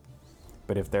score.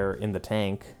 But if they're in the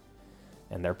tank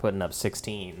and they're putting up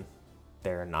 16,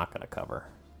 they're not going to cover.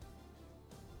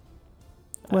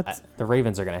 The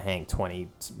Ravens are going to hang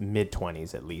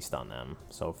mid-20s at least on them.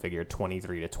 So figure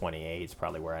 23-28 is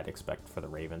probably where I'd expect for the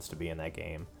Ravens to be in that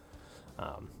game.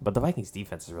 But the Vikings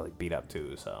defense is really beat up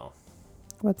too. So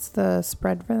what's the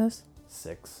spread for this?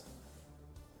 6.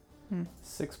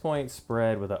 6-point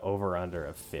spread with an over-under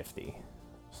of 50.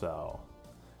 So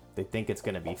they think it's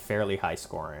going to be fairly high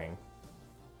scoring.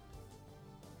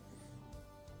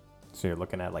 So you're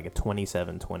looking at like a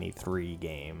 27-23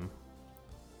 game,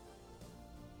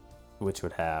 which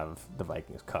would have the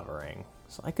Vikings covering.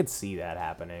 So I could see that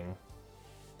happening.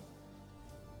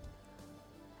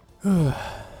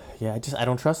 Yeah, I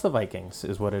don't trust the Vikings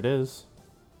is what it is.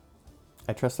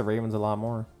 I trust the Ravens a lot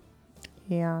more.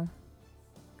 Yeah.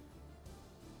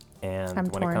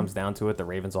 And when it comes down to it, the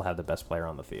Ravens will have the best player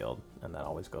on the field, and that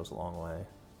always goes a long way.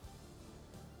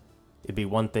 It'd be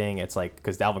one thing, it's like,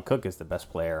 because Dalvin Cook is the best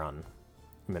player on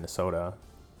Minnesota,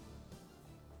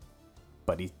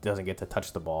 but he doesn't get to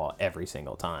touch the ball every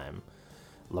single time.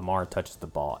 Lamar touches the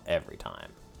ball every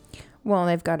time. Well,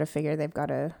 they've got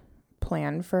to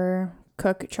plan for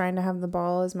Cook trying to have the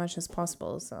ball as much as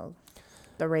possible. So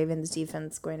the Ravens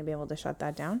defense going to be able to shut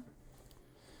that down?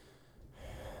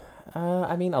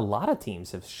 I mean, a lot of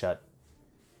teams have shut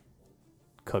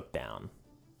Cook down.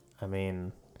 I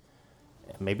mean,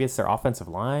 maybe it's their offensive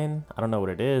line. I don't know what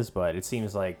it is, but it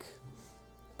seems like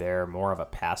they're more of a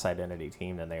pass identity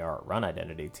team than they are a run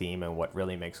identity team. And what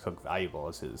really makes Cook valuable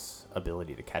is his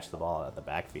ability to catch the ball out of the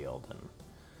backfield. And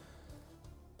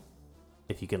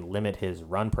if you can limit his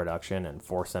run production and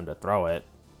force them to throw it,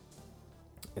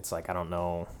 it's like, I don't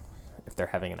know if they're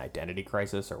having an identity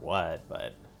crisis or what,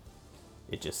 but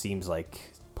it just seems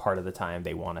like part of the time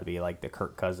they want to be like the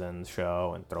Kirk Cousins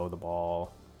show and throw the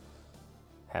ball,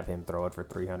 have him throw it for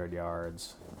 300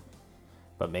 yards.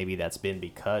 But maybe that's been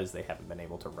because they haven't been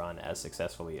able to run as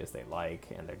successfully as they like,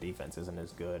 and their defense isn't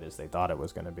as good as they thought it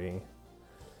was going to be.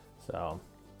 So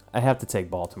I have to take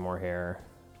Baltimore here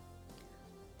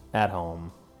at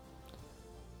home.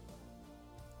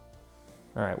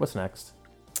 All right, what's next?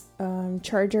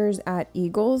 Chargers at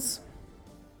Eagles.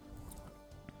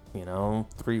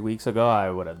 3 weeks ago,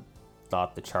 I would have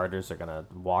thought the Chargers are going to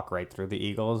walk right through the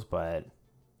Eagles, but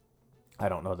I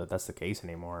don't know that that's the case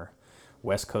anymore.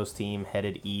 West Coast team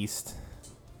headed east.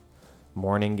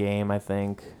 Morning game, I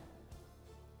think.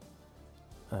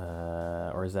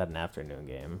 Or is that an afternoon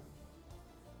game?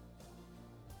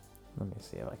 Let me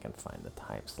see if I can find the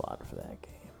time slot for that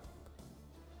game.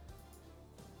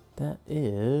 That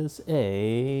is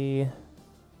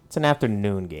it's an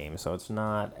afternoon game, so it's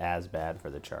not as bad for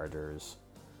the Chargers.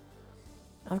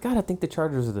 I've got to think the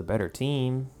Chargers are the better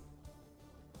team.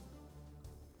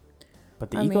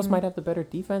 But the Eagles might have the better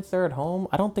defense. They're at home.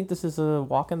 I don't think this is a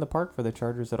walk in the park for the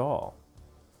Chargers at all.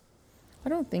 I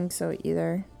don't think so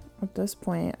either at this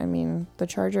point. I mean, the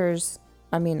Chargers,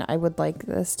 I would like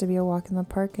this to be a walk in the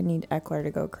park. I need Eckler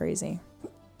to go crazy.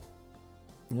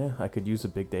 Yeah, I could use a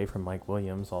big day from Mike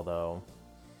Williams, although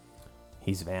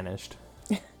he's vanished.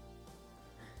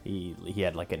 He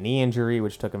had like a knee injury,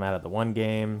 which took him out of the one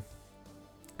game.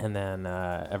 And then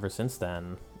ever since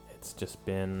then, it's just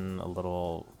been a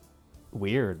little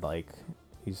weird. Like,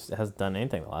 he hasn't done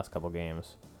anything the last couple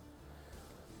games.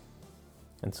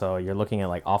 And so you're looking at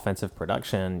like offensive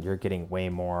production, you're getting way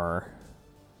more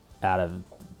out of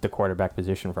the quarterback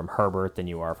position from Herbert than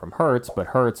you are from Hurts, but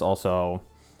Hurts also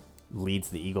leads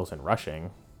the Eagles in rushing.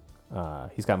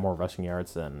 He's got more rushing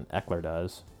yards than Eckler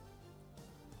does.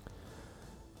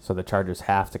 So the Chargers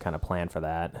have to kind of plan for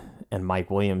that. And Mike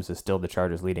Williams is still the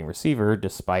Chargers' leading receiver,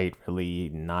 despite really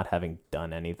not having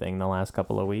done anything the last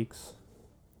couple of weeks.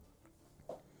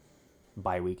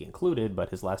 Bye week included, but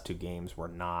his last two games were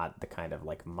not the kind of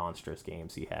like monstrous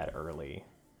games he had early,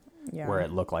 where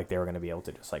it looked like they were going to be able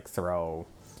to just like throw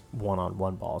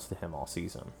one-on-one balls to him all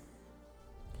season.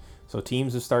 So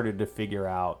teams have started to figure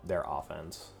out their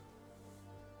offense.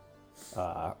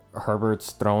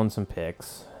 Herbert's throwing some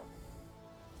picks.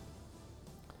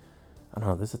 I don't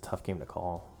know, this is a tough game to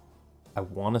call. I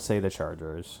want to say the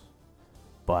Chargers,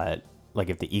 but like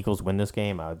if the Eagles win this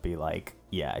game, I would be like,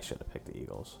 yeah, I should have picked the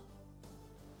Eagles.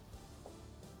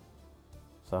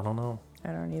 So I don't know.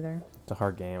 I don't either. It's a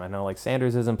hard game. I know like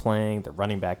Sanders isn't playing. The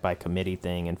running back by committee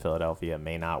thing in Philadelphia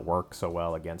may not work so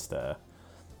well against a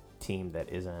team that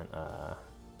isn't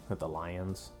the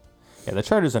Lions. Yeah, the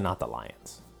Chargers are not the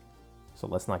Lions. So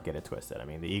let's not get it twisted. I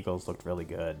mean, the Eagles looked really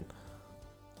good,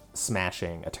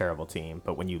 smashing a terrible team.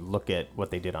 But when you look at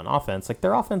what they did on offense, like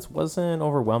their offense wasn't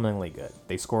overwhelmingly good.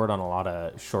 They scored on a lot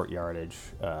of short yardage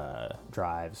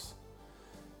drives.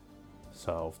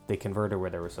 So they converted where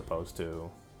they were supposed to.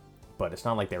 But it's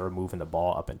not like they were moving the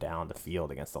ball up and down the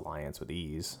field against the Lions with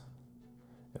ease.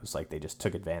 It was like they just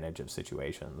took advantage of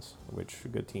situations, which a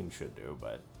good team should do.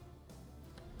 But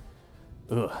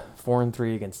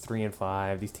 4-3 against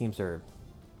 3-5. These teams are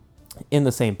in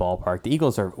the same ballpark. The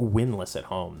Eagles are winless at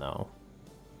home, though.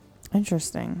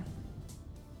 Interesting.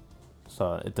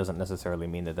 So it doesn't necessarily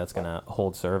mean that that's going to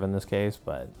hold serve in this case,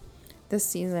 but... This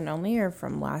season only, or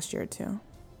from last year, too?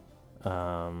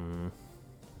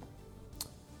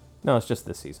 No, it's just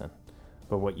this season.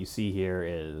 But what you see here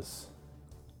is...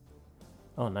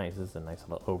 Oh, nice. This is a nice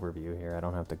little overview here. I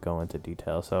don't have to go into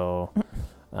detail. So,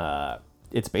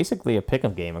 it's basically a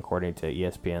pick'em game according to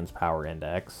ESPN's Power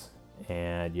Index.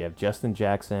 And you have Justin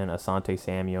Jackson, Asante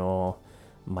Samuel,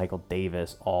 Michael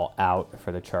Davis all out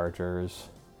for the Chargers.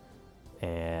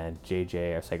 And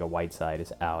JJ Arcega-Whiteside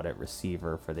is out at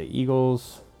receiver for the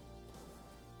Eagles.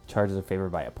 Chargers are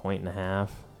favored by 1.5.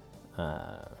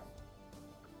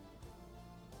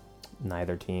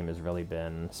 Neither team has really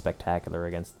been spectacular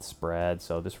against the spread,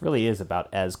 so this really is about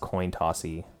as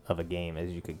coin-tossy of a game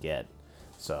as you could get.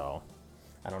 So,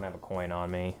 I don't have a coin on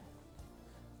me.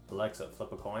 Alexa,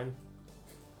 flip a coin.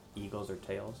 Eagles or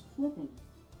tails? Flipping.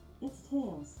 It's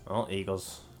tails. Oh,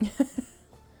 Eagles.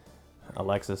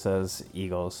 Alexa says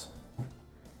Eagles.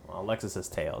 Well, Alexa says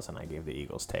tails, and I gave the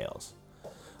Eagles tails.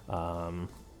 All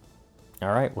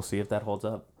right, we'll see if that holds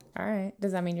up. All right.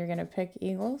 Does that mean you're going to pick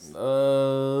Eagles?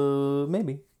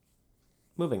 Maybe.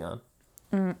 Moving on.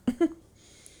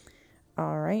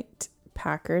 All right.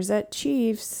 Packers at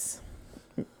Chiefs.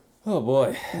 Oh,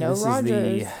 boy. No this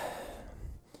Rodgers. Is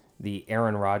the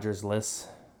Aaron Rodgers-less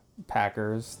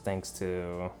Packers, thanks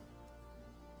to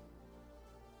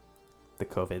the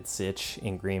COVID sitch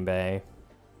in Green Bay.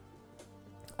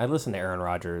 I listened to Aaron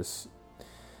Rodgers'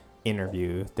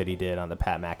 interview that he did on the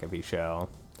Pat McAfee show.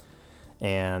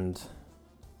 And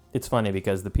it's funny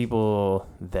because the people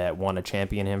that want to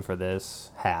champion him for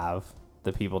this have.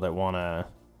 The people that want to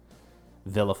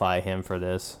vilify him for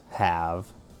this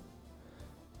have.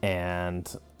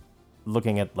 And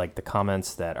looking at like the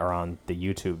comments that are on the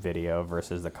YouTube video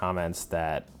versus the comments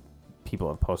that people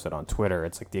have posted on Twitter,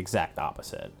 it's like the exact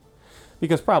opposite.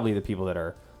 Because probably the people that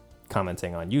are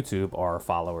commenting on YouTube are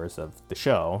followers of the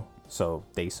show. So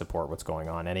they support what's going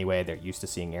on anyway. They're used to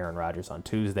seeing Aaron Rodgers on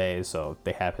Tuesdays, so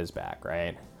they have his back,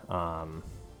 right?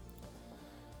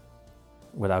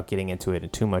 Without getting into it in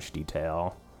too much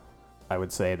detail, I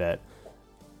would say that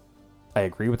I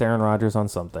agree with Aaron Rodgers on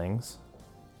some things,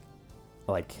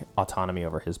 like autonomy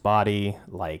over his body,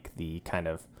 like the kind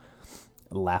of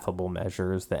laughable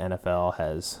measures the NFL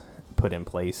has put in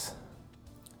place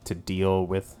to deal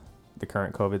with the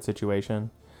current COVID situation.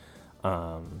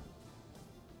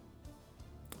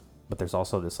 But there's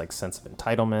also this like sense of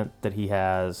entitlement that he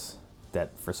has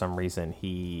that for some reason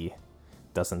he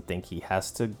doesn't think he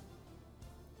has to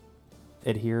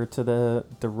adhere to the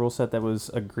rule set that was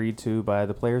agreed to by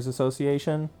the Players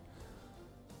Association.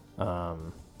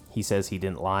 He says he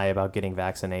didn't lie about getting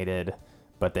vaccinated,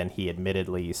 but then he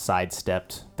admittedly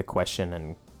sidestepped the question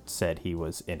and said he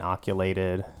was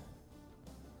inoculated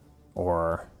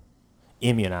or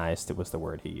immunized, it was the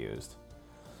word he used.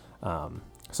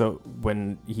 So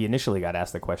when he initially got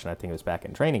asked the question, I think it was back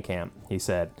in training camp, he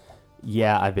said,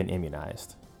 yeah, I've been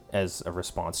immunized, as a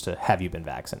response to, have you been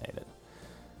vaccinated?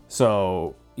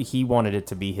 So he wanted it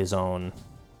to be his own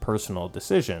personal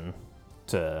decision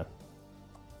to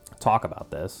talk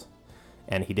about this,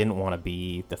 and he didn't want to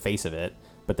be the face of it.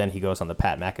 But then he goes on the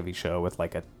Pat McAfee show with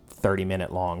like a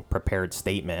 30-minute long prepared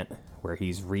statement where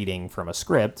he's reading from a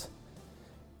script,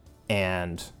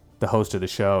 and the host of the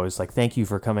show is like, thank you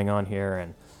for coming on here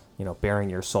and, you know,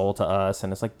 bearing your soul to us.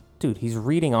 And it's like, dude, he's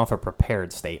reading off a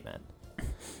prepared statement.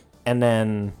 And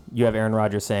then you have Aaron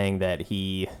Rodgers saying that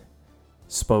he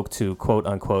spoke to quote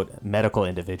unquote medical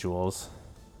individuals,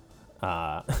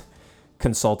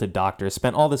 consulted doctors,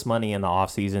 spent all this money in the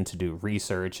offseason to do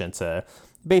research and to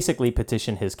basically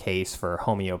petition his case for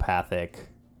homeopathic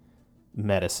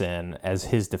medicine as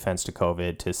his defense to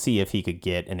COVID to see if he could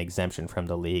get an exemption from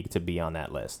the league to be on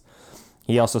that list.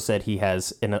 He also said he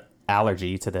has an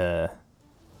allergy to the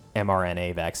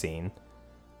mRNA vaccine,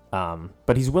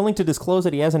 but he's willing to disclose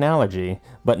that he has an allergy,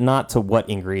 but not to what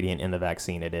ingredient in the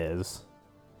vaccine it is.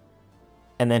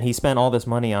 And then he spent all this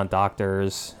money on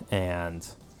doctors and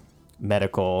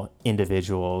medical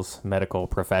individuals, medical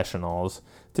professionals,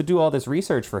 to do all this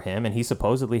research for him, and he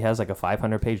supposedly has like a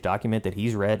 500-page document that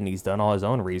he's read and he's done all his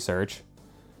own research.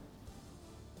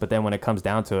 But then when it comes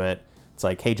down to it, it's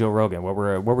like, hey, Joe Rogan, what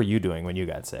were you doing when you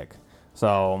got sick?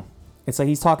 So it's like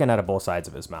he's talking out of both sides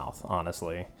of his mouth,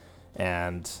 honestly.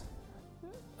 And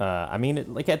I mean,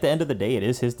 like at the end of the day, it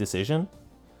is his decision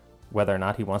whether or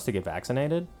not he wants to get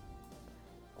vaccinated,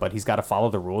 but he's got to follow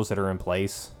the rules that are in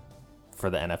place for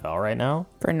the NFL right now.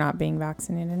 For not being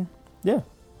vaccinated. Yeah.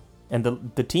 And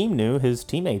the team knew, his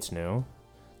teammates knew,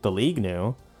 the league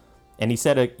knew, and he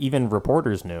said even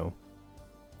reporters knew.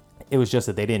 It was just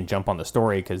that they didn't jump on the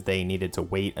story because they needed to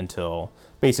wait until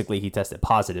basically he tested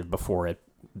positive before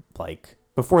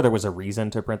there was a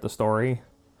reason to print the story.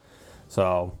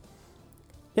 So,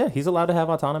 yeah, he's allowed to have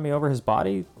autonomy over his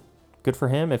body. Good for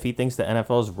him. If he thinks the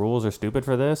NFL's rules are stupid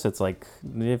for this, it's like,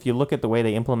 if you look at the way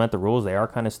they implement the rules, they are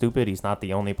kind of stupid. He's not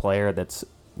the only player that's,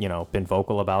 you know, been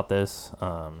vocal about this.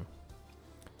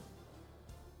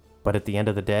 But at the end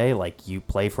of the day, like, you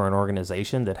play for an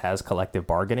organization that has collective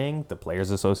bargaining. The Players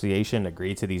Association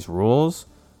agreed to these rules.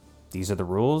 These are the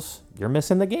rules. You're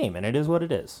missing the game, and it is what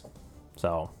it is.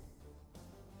 So,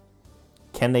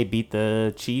 can they beat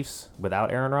the Chiefs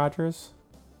without Aaron Rodgers?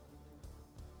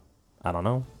 I don't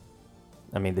know.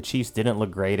 I mean, the Chiefs didn't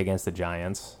look great against the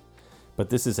Giants,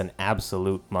 but this is an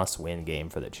absolute must-win game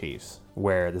for the Chiefs,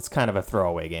 where it's kind of a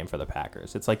throwaway game for the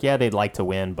Packers. It's like, yeah, they'd like to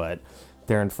win, but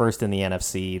they're in first in the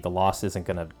NFC. The loss isn't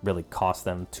going to really cost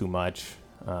them too much.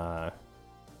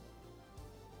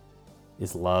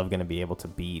 Is Love going to be able to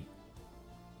beat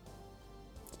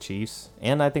the Chiefs?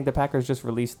 And I think the Packers just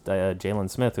released Jalen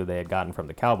Smith, who they had gotten from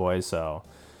the Cowboys, so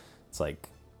it's like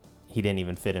he didn't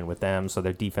even fit in with them, so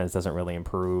their defense doesn't really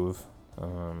improve.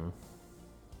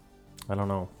 I don't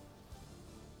know.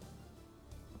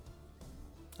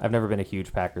 I've never been a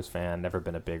huge Packers fan, never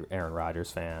been a big Aaron Rodgers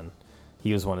fan.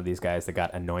 He was one of these guys that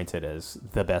got anointed as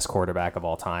the best quarterback of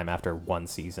all time after one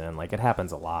season. Like, it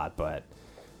happens a lot, but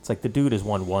it's like the dude has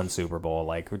won one Super Bowl.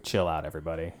 Like, chill out,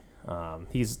 everybody.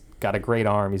 He's got a great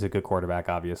arm. He's a good quarterback,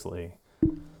 obviously.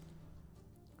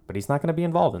 But he's not going to be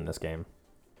involved in this game.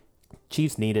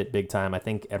 Chiefs need it big time. I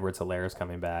think Edwards-Helaire is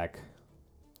coming back.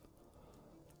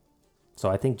 So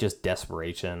I think just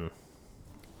desperation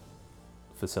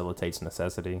facilitates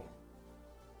necessity.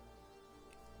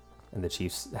 And the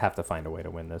Chiefs have to find a way to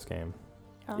win this game.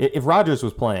 Oh. If Rodgers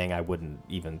was playing, I wouldn't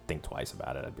even think twice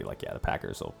about it. I'd be like, yeah, the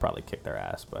Packers will probably kick their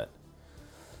ass. But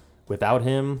without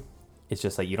him, it's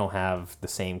just like you don't have the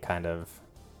same kind of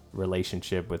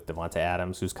relationship with Devontae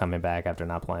Adams, who's coming back after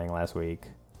not playing last week.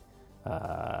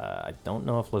 I don't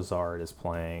know if Lazard is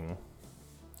playing.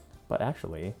 But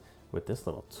actually, with this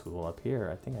little tool up here,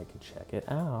 I think I can check it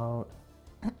out.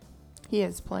 He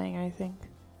is playing, I think.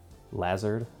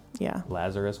 Lazard? Yeah.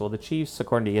 Lazarus. Well, the Chiefs,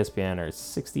 according to ESPN, are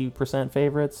 60%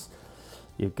 favorites.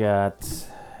 You've got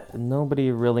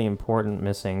nobody really important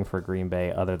missing for Green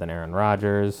Bay other than Aaron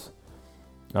Rodgers.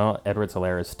 Oh,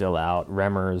 Edwards-Helaire is still out.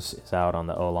 Remmers is out on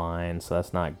the O-line, so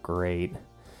that's not great.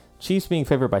 Chiefs being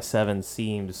favored by 7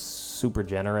 seems super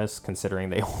generous, considering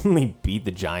they only beat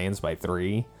the Giants by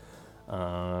 3.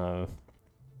 I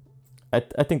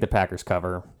think the Packers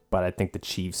cover, but I think the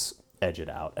Chiefs edge it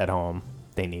out at home.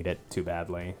 They need it too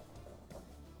badly.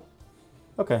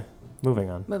 Okay, moving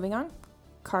on.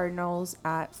 Cardinals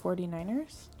at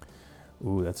 49ers.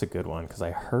 Ooh, that's a good one, because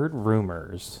I heard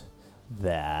rumors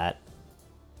that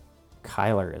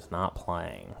Kyler is not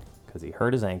playing because he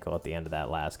hurt his ankle at the end of that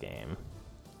last game.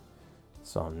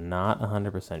 So I'm not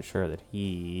 100% sure that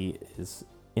he is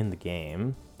in the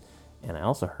game. And I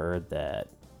also heard that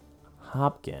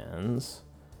Hopkins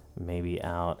may be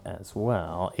out as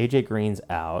well. AJ Green's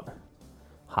out.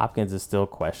 Hopkins is still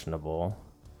questionable.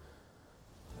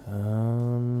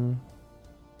 But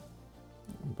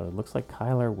it looks like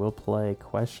Kyler will play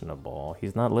questionable.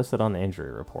 He's not listed on the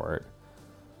injury report.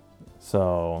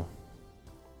 So,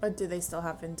 But do they still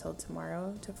have until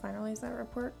tomorrow to finalize that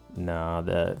report? no,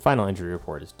 the final injury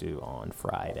report is due on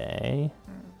Friday.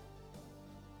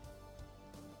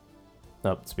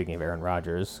 Oh, speaking of Aaron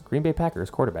Rodgers, Green Bay Packers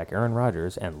quarterback Aaron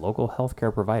Rodgers and local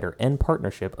healthcare provider end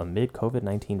partnership amid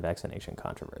COVID-19 vaccination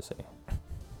controversy.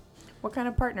 What kind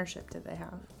of partnership did they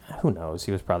have? Who knows?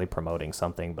 He was probably promoting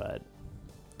something, but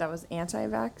That was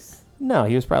anti-vax? no,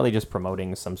 he was probably just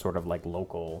promoting some sort of like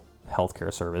local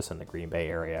healthcare service in the Green Bay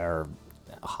area, or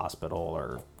a hospital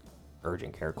or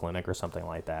urgent care clinic or something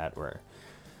like that, where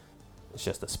it's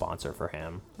just a sponsor for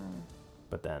him.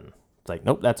 But then it's like,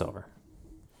 nope, that's over.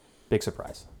 Big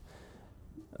surprise.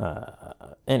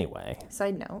 Anyway.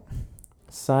 Side note,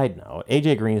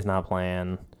 AJ Green's not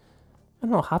playing. I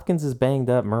don't know. Hopkins is banged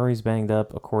up. Murray's banged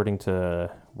up, according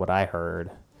to what I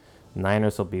heard.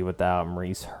 Niners will be without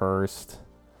Maurice Hurst.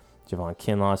 Javon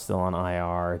Kinlaw's still on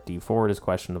IR. D Ford is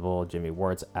questionable. Jimmy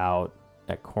Ward's out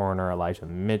at corner. Elijah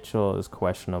Mitchell is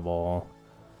questionable.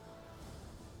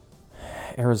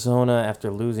 Arizona after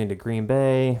losing to Green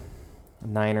Bay.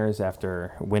 Niners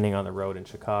after winning on the road in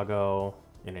Chicago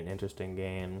in an interesting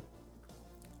game.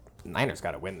 Niners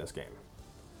got to win this game.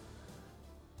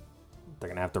 They're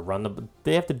going to have to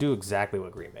they have to do exactly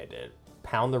what Green Bay did.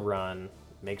 Pound the run,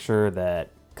 make sure that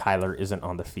Kyler isn't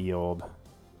on the field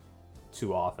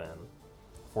too often.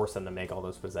 Force them to make all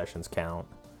those possessions count.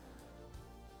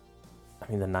 I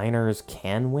mean, the Niners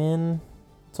can win.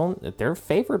 They're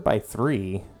favored by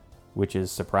 3, which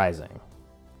is surprising.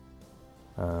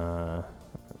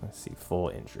 Let's see, full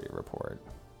injury report.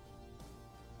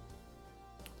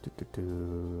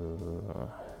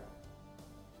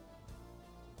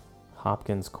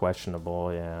 Hopkins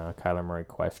questionable, yeah. Kyler Murray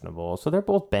questionable. So they're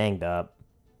both banged up.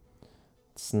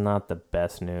 It's not the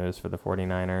best news for the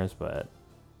 49ers,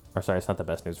 it's not the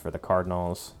best news for the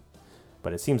Cardinals,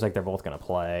 but it seems like they're both going to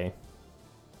play.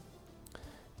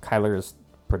 Kyler's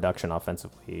production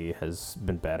offensively has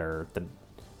been better.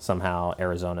 Somehow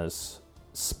Arizona's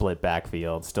split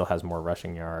backfield still has more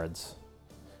rushing yards.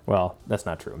 Well, that's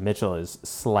not true. Mitchell is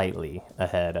slightly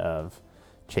ahead of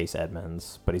Chase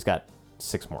Edmonds, but he's got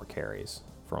 6 more carries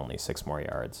for only 6 more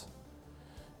yards.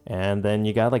 And then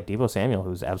you got like Deebo Samuel,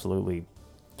 who's absolutely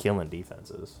killing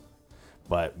defenses.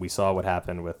 But we saw what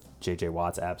happened with J.J.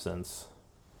 Watt's absence.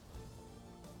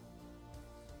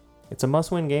 It's a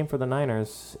must-win game for the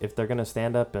Niners. If they're going to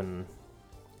stand up and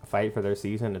fight for their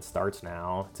season, it starts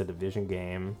now. It's a division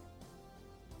game.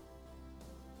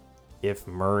 If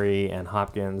Murray and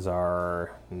Hopkins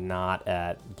are not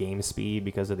at game speed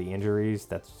because of the injuries,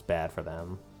 that's bad for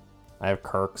them. I have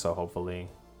Kirk, so hopefully,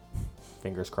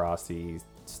 fingers crossed, he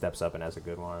steps up and has a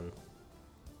good one.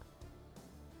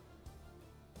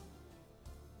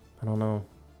 I don't know.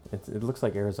 It looks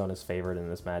like Arizona's favored in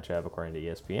this matchup according to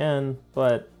ESPN,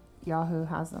 but Yahoo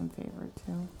has them favored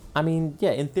too. I mean,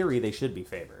 yeah, in theory they should be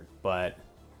favored, but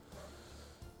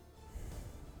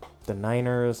the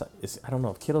Niners, I don't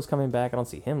know if Kittle's coming back. I don't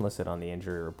see him listed on the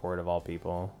injury report of all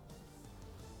people.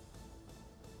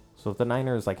 So if the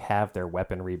Niners like have their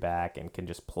weaponry back and can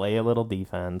just play a little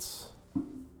defense,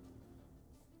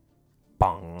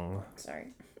 bong.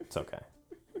 Sorry. It's okay.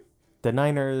 The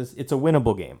Niners, it's a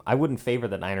winnable game. I wouldn't favor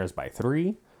the Niners by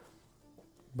 3,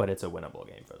 but it's a winnable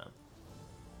game for them.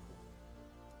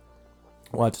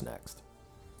 What's next?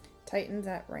 Titans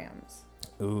at Rams.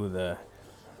 Ooh, the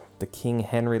King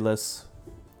Henry-less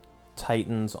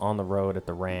Titans on the road at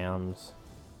the Rams.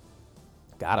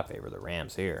 Gotta favor the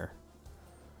Rams here.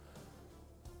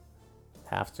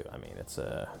 Have to. I mean, it's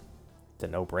a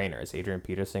no-brainer. Is Adrian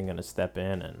Peterson going to step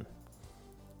in and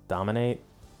dominate?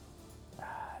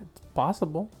 It's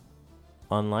possible.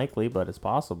 Unlikely, but it's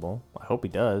possible. I hope he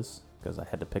does, because I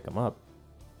had to pick him up.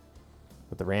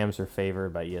 But the Rams are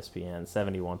favored by ESPN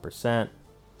 71%.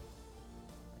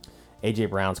 A.J.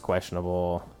 Brown's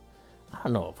questionable. I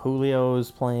don't know if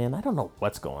Julio's playing. I don't know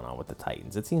what's going on with the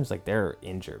Titans. It seems like they're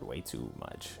injured way too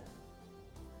much.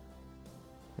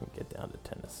 Let me get down to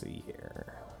Tennessee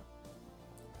here.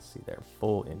 Let's see their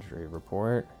full injury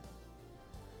report.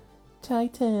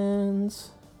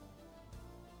 Titans.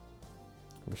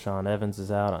 Rashawn Evans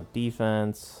is out on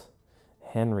defense.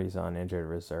 Henry's on injured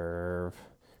reserve.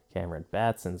 Cameron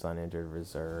Batson's on injured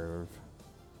reserve.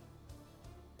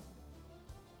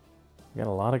 We got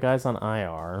a lot of guys on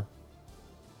IR.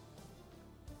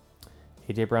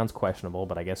 A.J. Brown's questionable,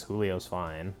 but I guess Julio's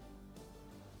fine.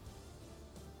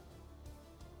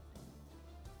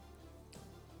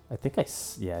 I think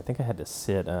I had to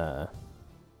sit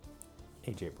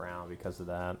A.J. Brown because of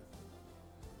that.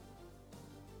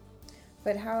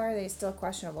 But how are they still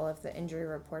questionable if the injury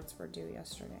reports were due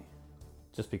yesterday?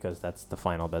 Just because that's the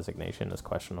final designation is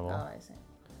questionable. Oh, I see.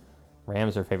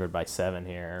 Rams are favored by 7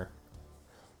 here.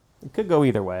 It could go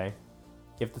either way.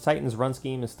 If the Titans' run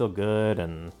scheme is still good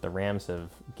and the Rams have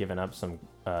given up some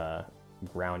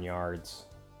ground yards,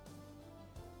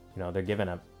 they're giving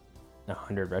up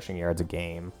 100 rushing yards a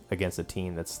game against a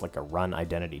team that's like a run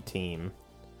identity team.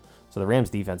 So the Rams'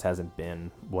 defense hasn't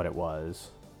been what it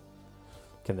was.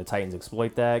 Can the Titans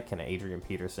exploit that? Can Adrian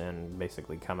Peterson,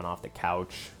 basically coming off the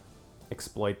couch,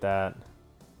 exploit that?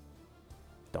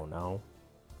 Don't know.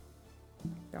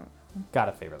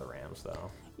 Gotta favor the Rams, though.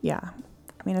 Yeah.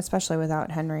 I mean, especially without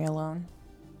Henry alone.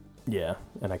 Yeah,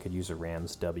 and I could use a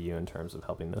Rams W in terms of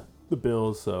helping the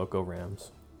Bills, so go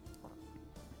Rams.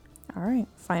 All right,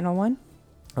 final one.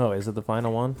 Oh, is it the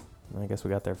final one? I guess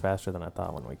we got there faster than I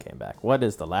thought when we came back. What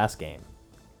is the last game?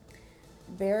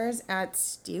 Bears at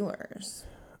Steelers.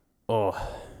 Oh.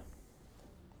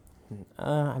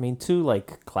 I mean, 2,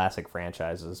 like, classic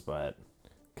franchises, but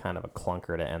kind of a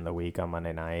clunker to end the week on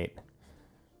Monday night.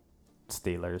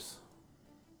 Steelers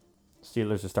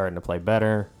are starting to play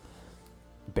better.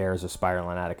 Bears are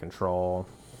spiraling out of control.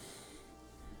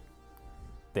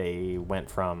 They went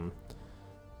from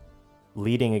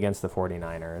leading against the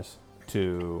 49ers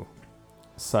to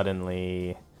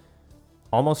suddenly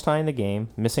almost tying the game,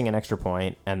 missing an extra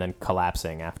point, and then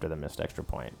collapsing after the missed extra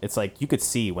point. It's like you could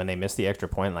see when they missed the extra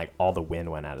point, like all the wind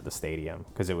went out of the stadium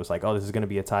because it was like, oh, this is going to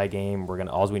be a tie game.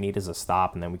 All we need is a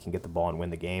stop, and then we can get the ball and win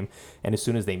the game. And as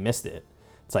soon as they missed it,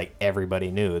 it's like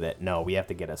everybody knew that, no, we have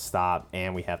to get a stop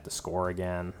and we have to score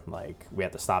again. Like, we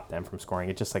have to stop them from scoring.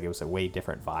 It's just like it was a way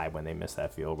different vibe when they missed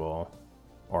that field goal.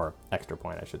 Or extra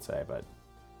point, I should say. But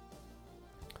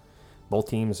both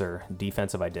teams are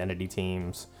defensive identity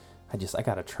teams. I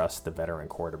got to trust the veteran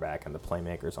quarterback and the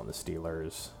playmakers on the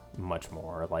Steelers much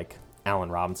more. Like, Allen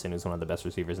Robinson, who's one of the best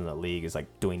receivers in the league, is,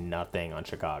 like, doing nothing on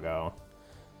Chicago.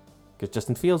 Because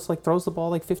Justin Fields, like, throws the ball,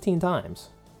 like, 15 times.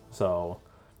 So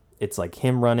it's like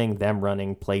him running, them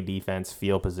running, play defense,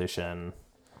 field position.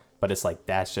 But it's like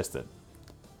that's just a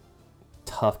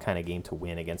tough kind of game to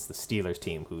win against the Steelers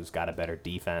team who's got a better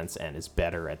defense and is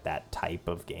better at that type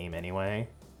of game anyway.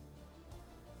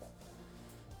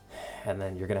 And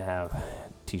then you're going to have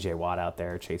TJ Watt out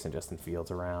there chasing Justin Fields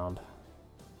around.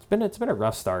 It's been a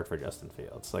rough start for Justin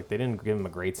Fields. Like, they didn't give him a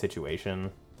great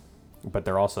situation, but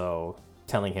they're also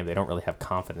telling him they don't really have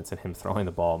confidence in him throwing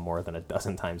the ball more than a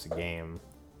dozen times a game.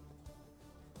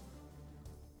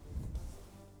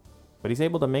 But he's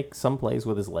able to make some plays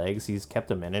with his legs. He's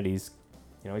kept him in it. He's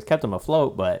kept him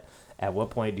afloat, but at what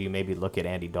point do you maybe look at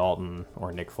Andy Dalton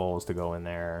or Nick Foles to go in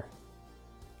there?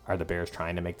 Are the Bears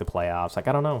trying to make the playoffs? Like,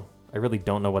 I don't know. I really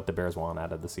don't know what the Bears want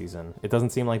out of the season. It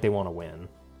doesn't seem like they want to win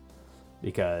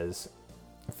because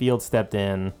Fields stepped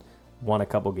in, won a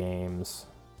couple games,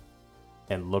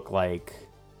 and looked like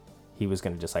he was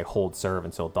going to just like hold serve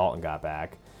until Dalton got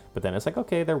back. But then it's like,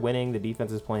 okay, they're winning. The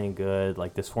defense is playing good.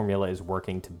 Like, this formula is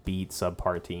working to beat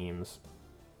subpar teams.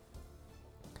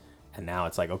 And now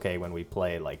it's like, okay, when we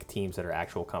play like teams that are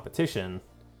actual competition,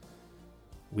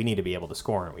 we need to be able to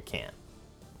score, and we can't.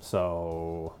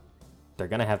 So they're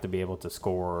going to have to be able to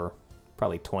score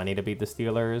probably 20 to beat the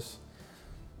Steelers.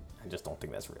 I just don't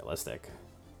think that's realistic.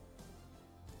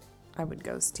 I would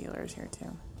go Steelers here,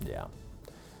 too. Yeah.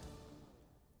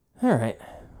 All right.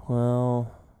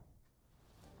 Well,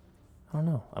 I don't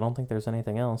know. I don't think there's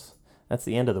anything else. That's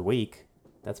the end of the week.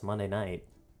 That's Monday night.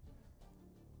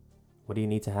 What do you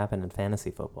need to happen in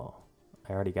fantasy football?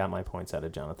 I already got my points out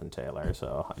of Jonathan Taylor,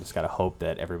 so I just got to hope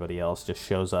that everybody else just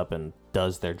shows up and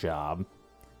does their job.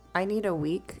 I need a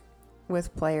week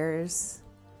with players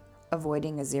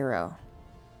avoiding a 0.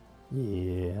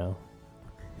 Yeah.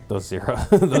 Those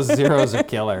zeros are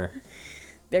killer.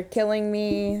 They're killing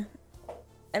me.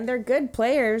 And they're good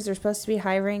players. They're supposed to be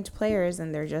high-ranked players,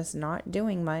 and they're just not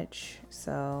doing much.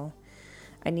 So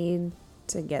I need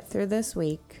to get through this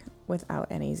week without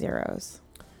any zeros.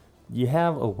 You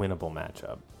have a winnable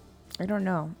matchup. I don't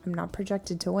know. I'm not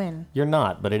projected to win. You're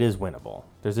not, but it is winnable.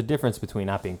 There's a difference between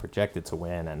not being projected to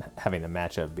win and having the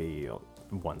matchup be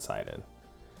one-sided.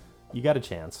 You got a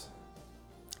chance.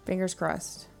 Fingers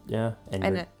crossed. Yeah.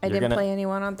 And I didn't play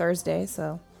anyone on Thursday,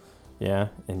 so... Yeah,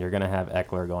 and you're going to have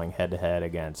Eckler going head-to-head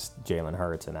against Jalen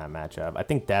Hurts in that matchup. I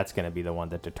think that's going to be the one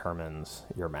that determines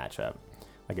your matchup.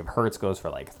 Like, if Hurts goes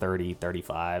for, like, 30,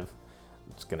 35,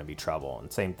 it's going to be trouble.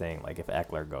 And same thing, like if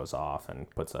Eckler goes off and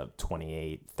puts up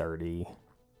 28, 30,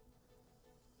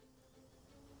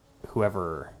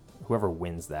 whoever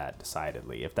wins that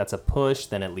decidedly. If that's a push,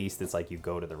 then at least it's like you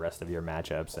go to the rest of your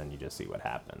matchups and you just see what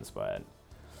happens. But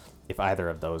if either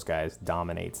of those guys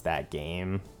dominates that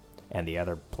game and the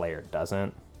other player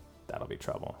doesn't, that'll be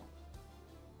trouble.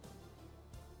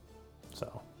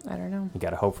 So I don't know. you got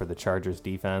to hope for the Chargers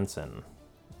defense and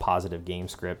positive game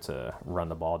script to run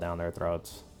the ball down their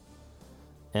throats.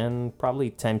 And probably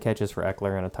 10 catches for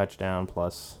Eckler and a touchdown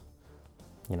plus,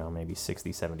 maybe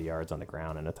 60, 70 yards on the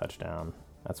ground and a touchdown.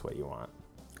 That's what you want.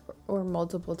 Or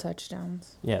multiple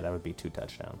touchdowns. Yeah, that would be 2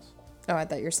 touchdowns. Oh, I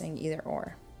thought you were saying either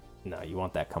or. No, you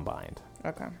want that combined.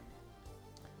 Okay.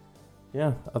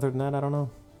 Yeah, other than that, I don't know.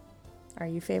 Are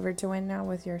you favored to win now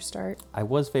with your start? I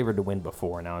was favored to win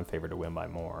before. Now I'm favored to win by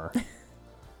more.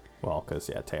 Well, because,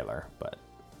 Taylor. But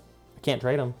I can't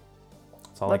trade him.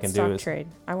 That's all I can do is... trade.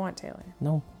 I want Taylor.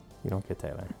 No, you don't get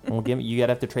Taylor. Well, you got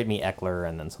to have to trade me Eckler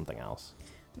and then something else.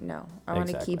 No, I want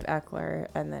to keep Eckler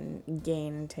and then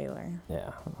gain Taylor.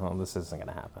 Yeah, well, this isn't going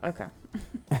to happen.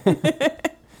 Okay.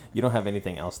 You don't have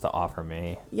anything else to offer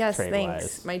me. Yes, trade-wise.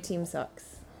 thanks. My team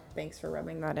sucks. Thanks for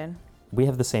rubbing that in. We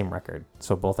have the same record,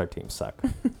 so both our teams suck.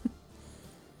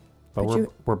 But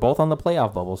we're both on the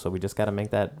playoff bubble, so we just got to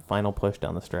make that final push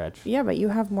down the stretch. Yeah, but you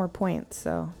have more points,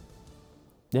 so.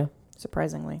 Yeah.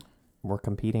 Surprisingly. We're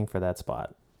competing for that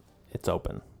spot. It's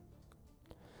open.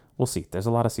 We'll see. There's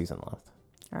a lot of season left.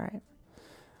 All right.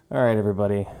 All right,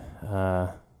 everybody.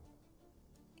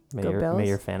 May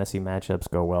your fantasy matchups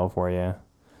go well for you.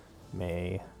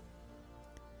 May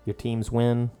your teams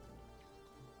win.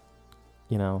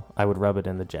 I would rub it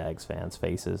in the Jags fans'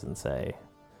 faces and say,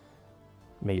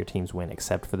 may your teams win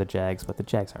except for the Jags, but the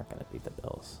Jags aren't going to beat the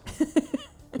Bills.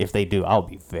 If they do, I'll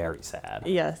be very sad.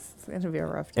 Yes, it's going to be a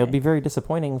rough day. It'll be very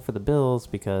disappointing for the Bills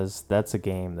because that's a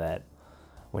game that,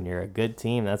 when you're a good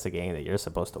team, that's a game that you're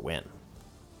supposed to win.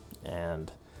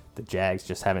 And the Jags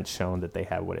just haven't shown that they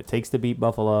have what it takes to beat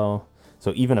Buffalo.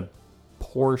 So even a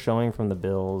poor showing from the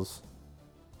Bills,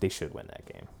 they should win that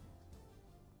game.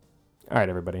 All right,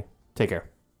 everybody. Take care.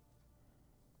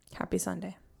 Happy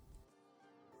Sunday.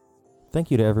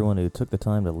 Thank you to everyone who took the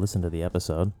time to listen to the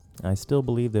episode. I still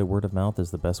believe that word of mouth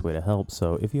is the best way to help,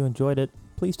 so if you enjoyed it,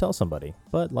 please tell somebody.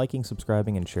 But liking,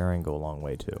 subscribing, and sharing go a long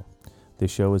way too.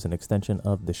 This show is an extension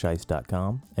of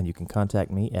theshice.com, and you can contact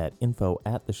me at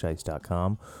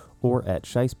info@theshice.com or at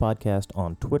Shice Podcast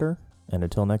on Twitter. And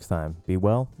until next time, be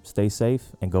well, stay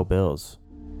safe, and go Bills.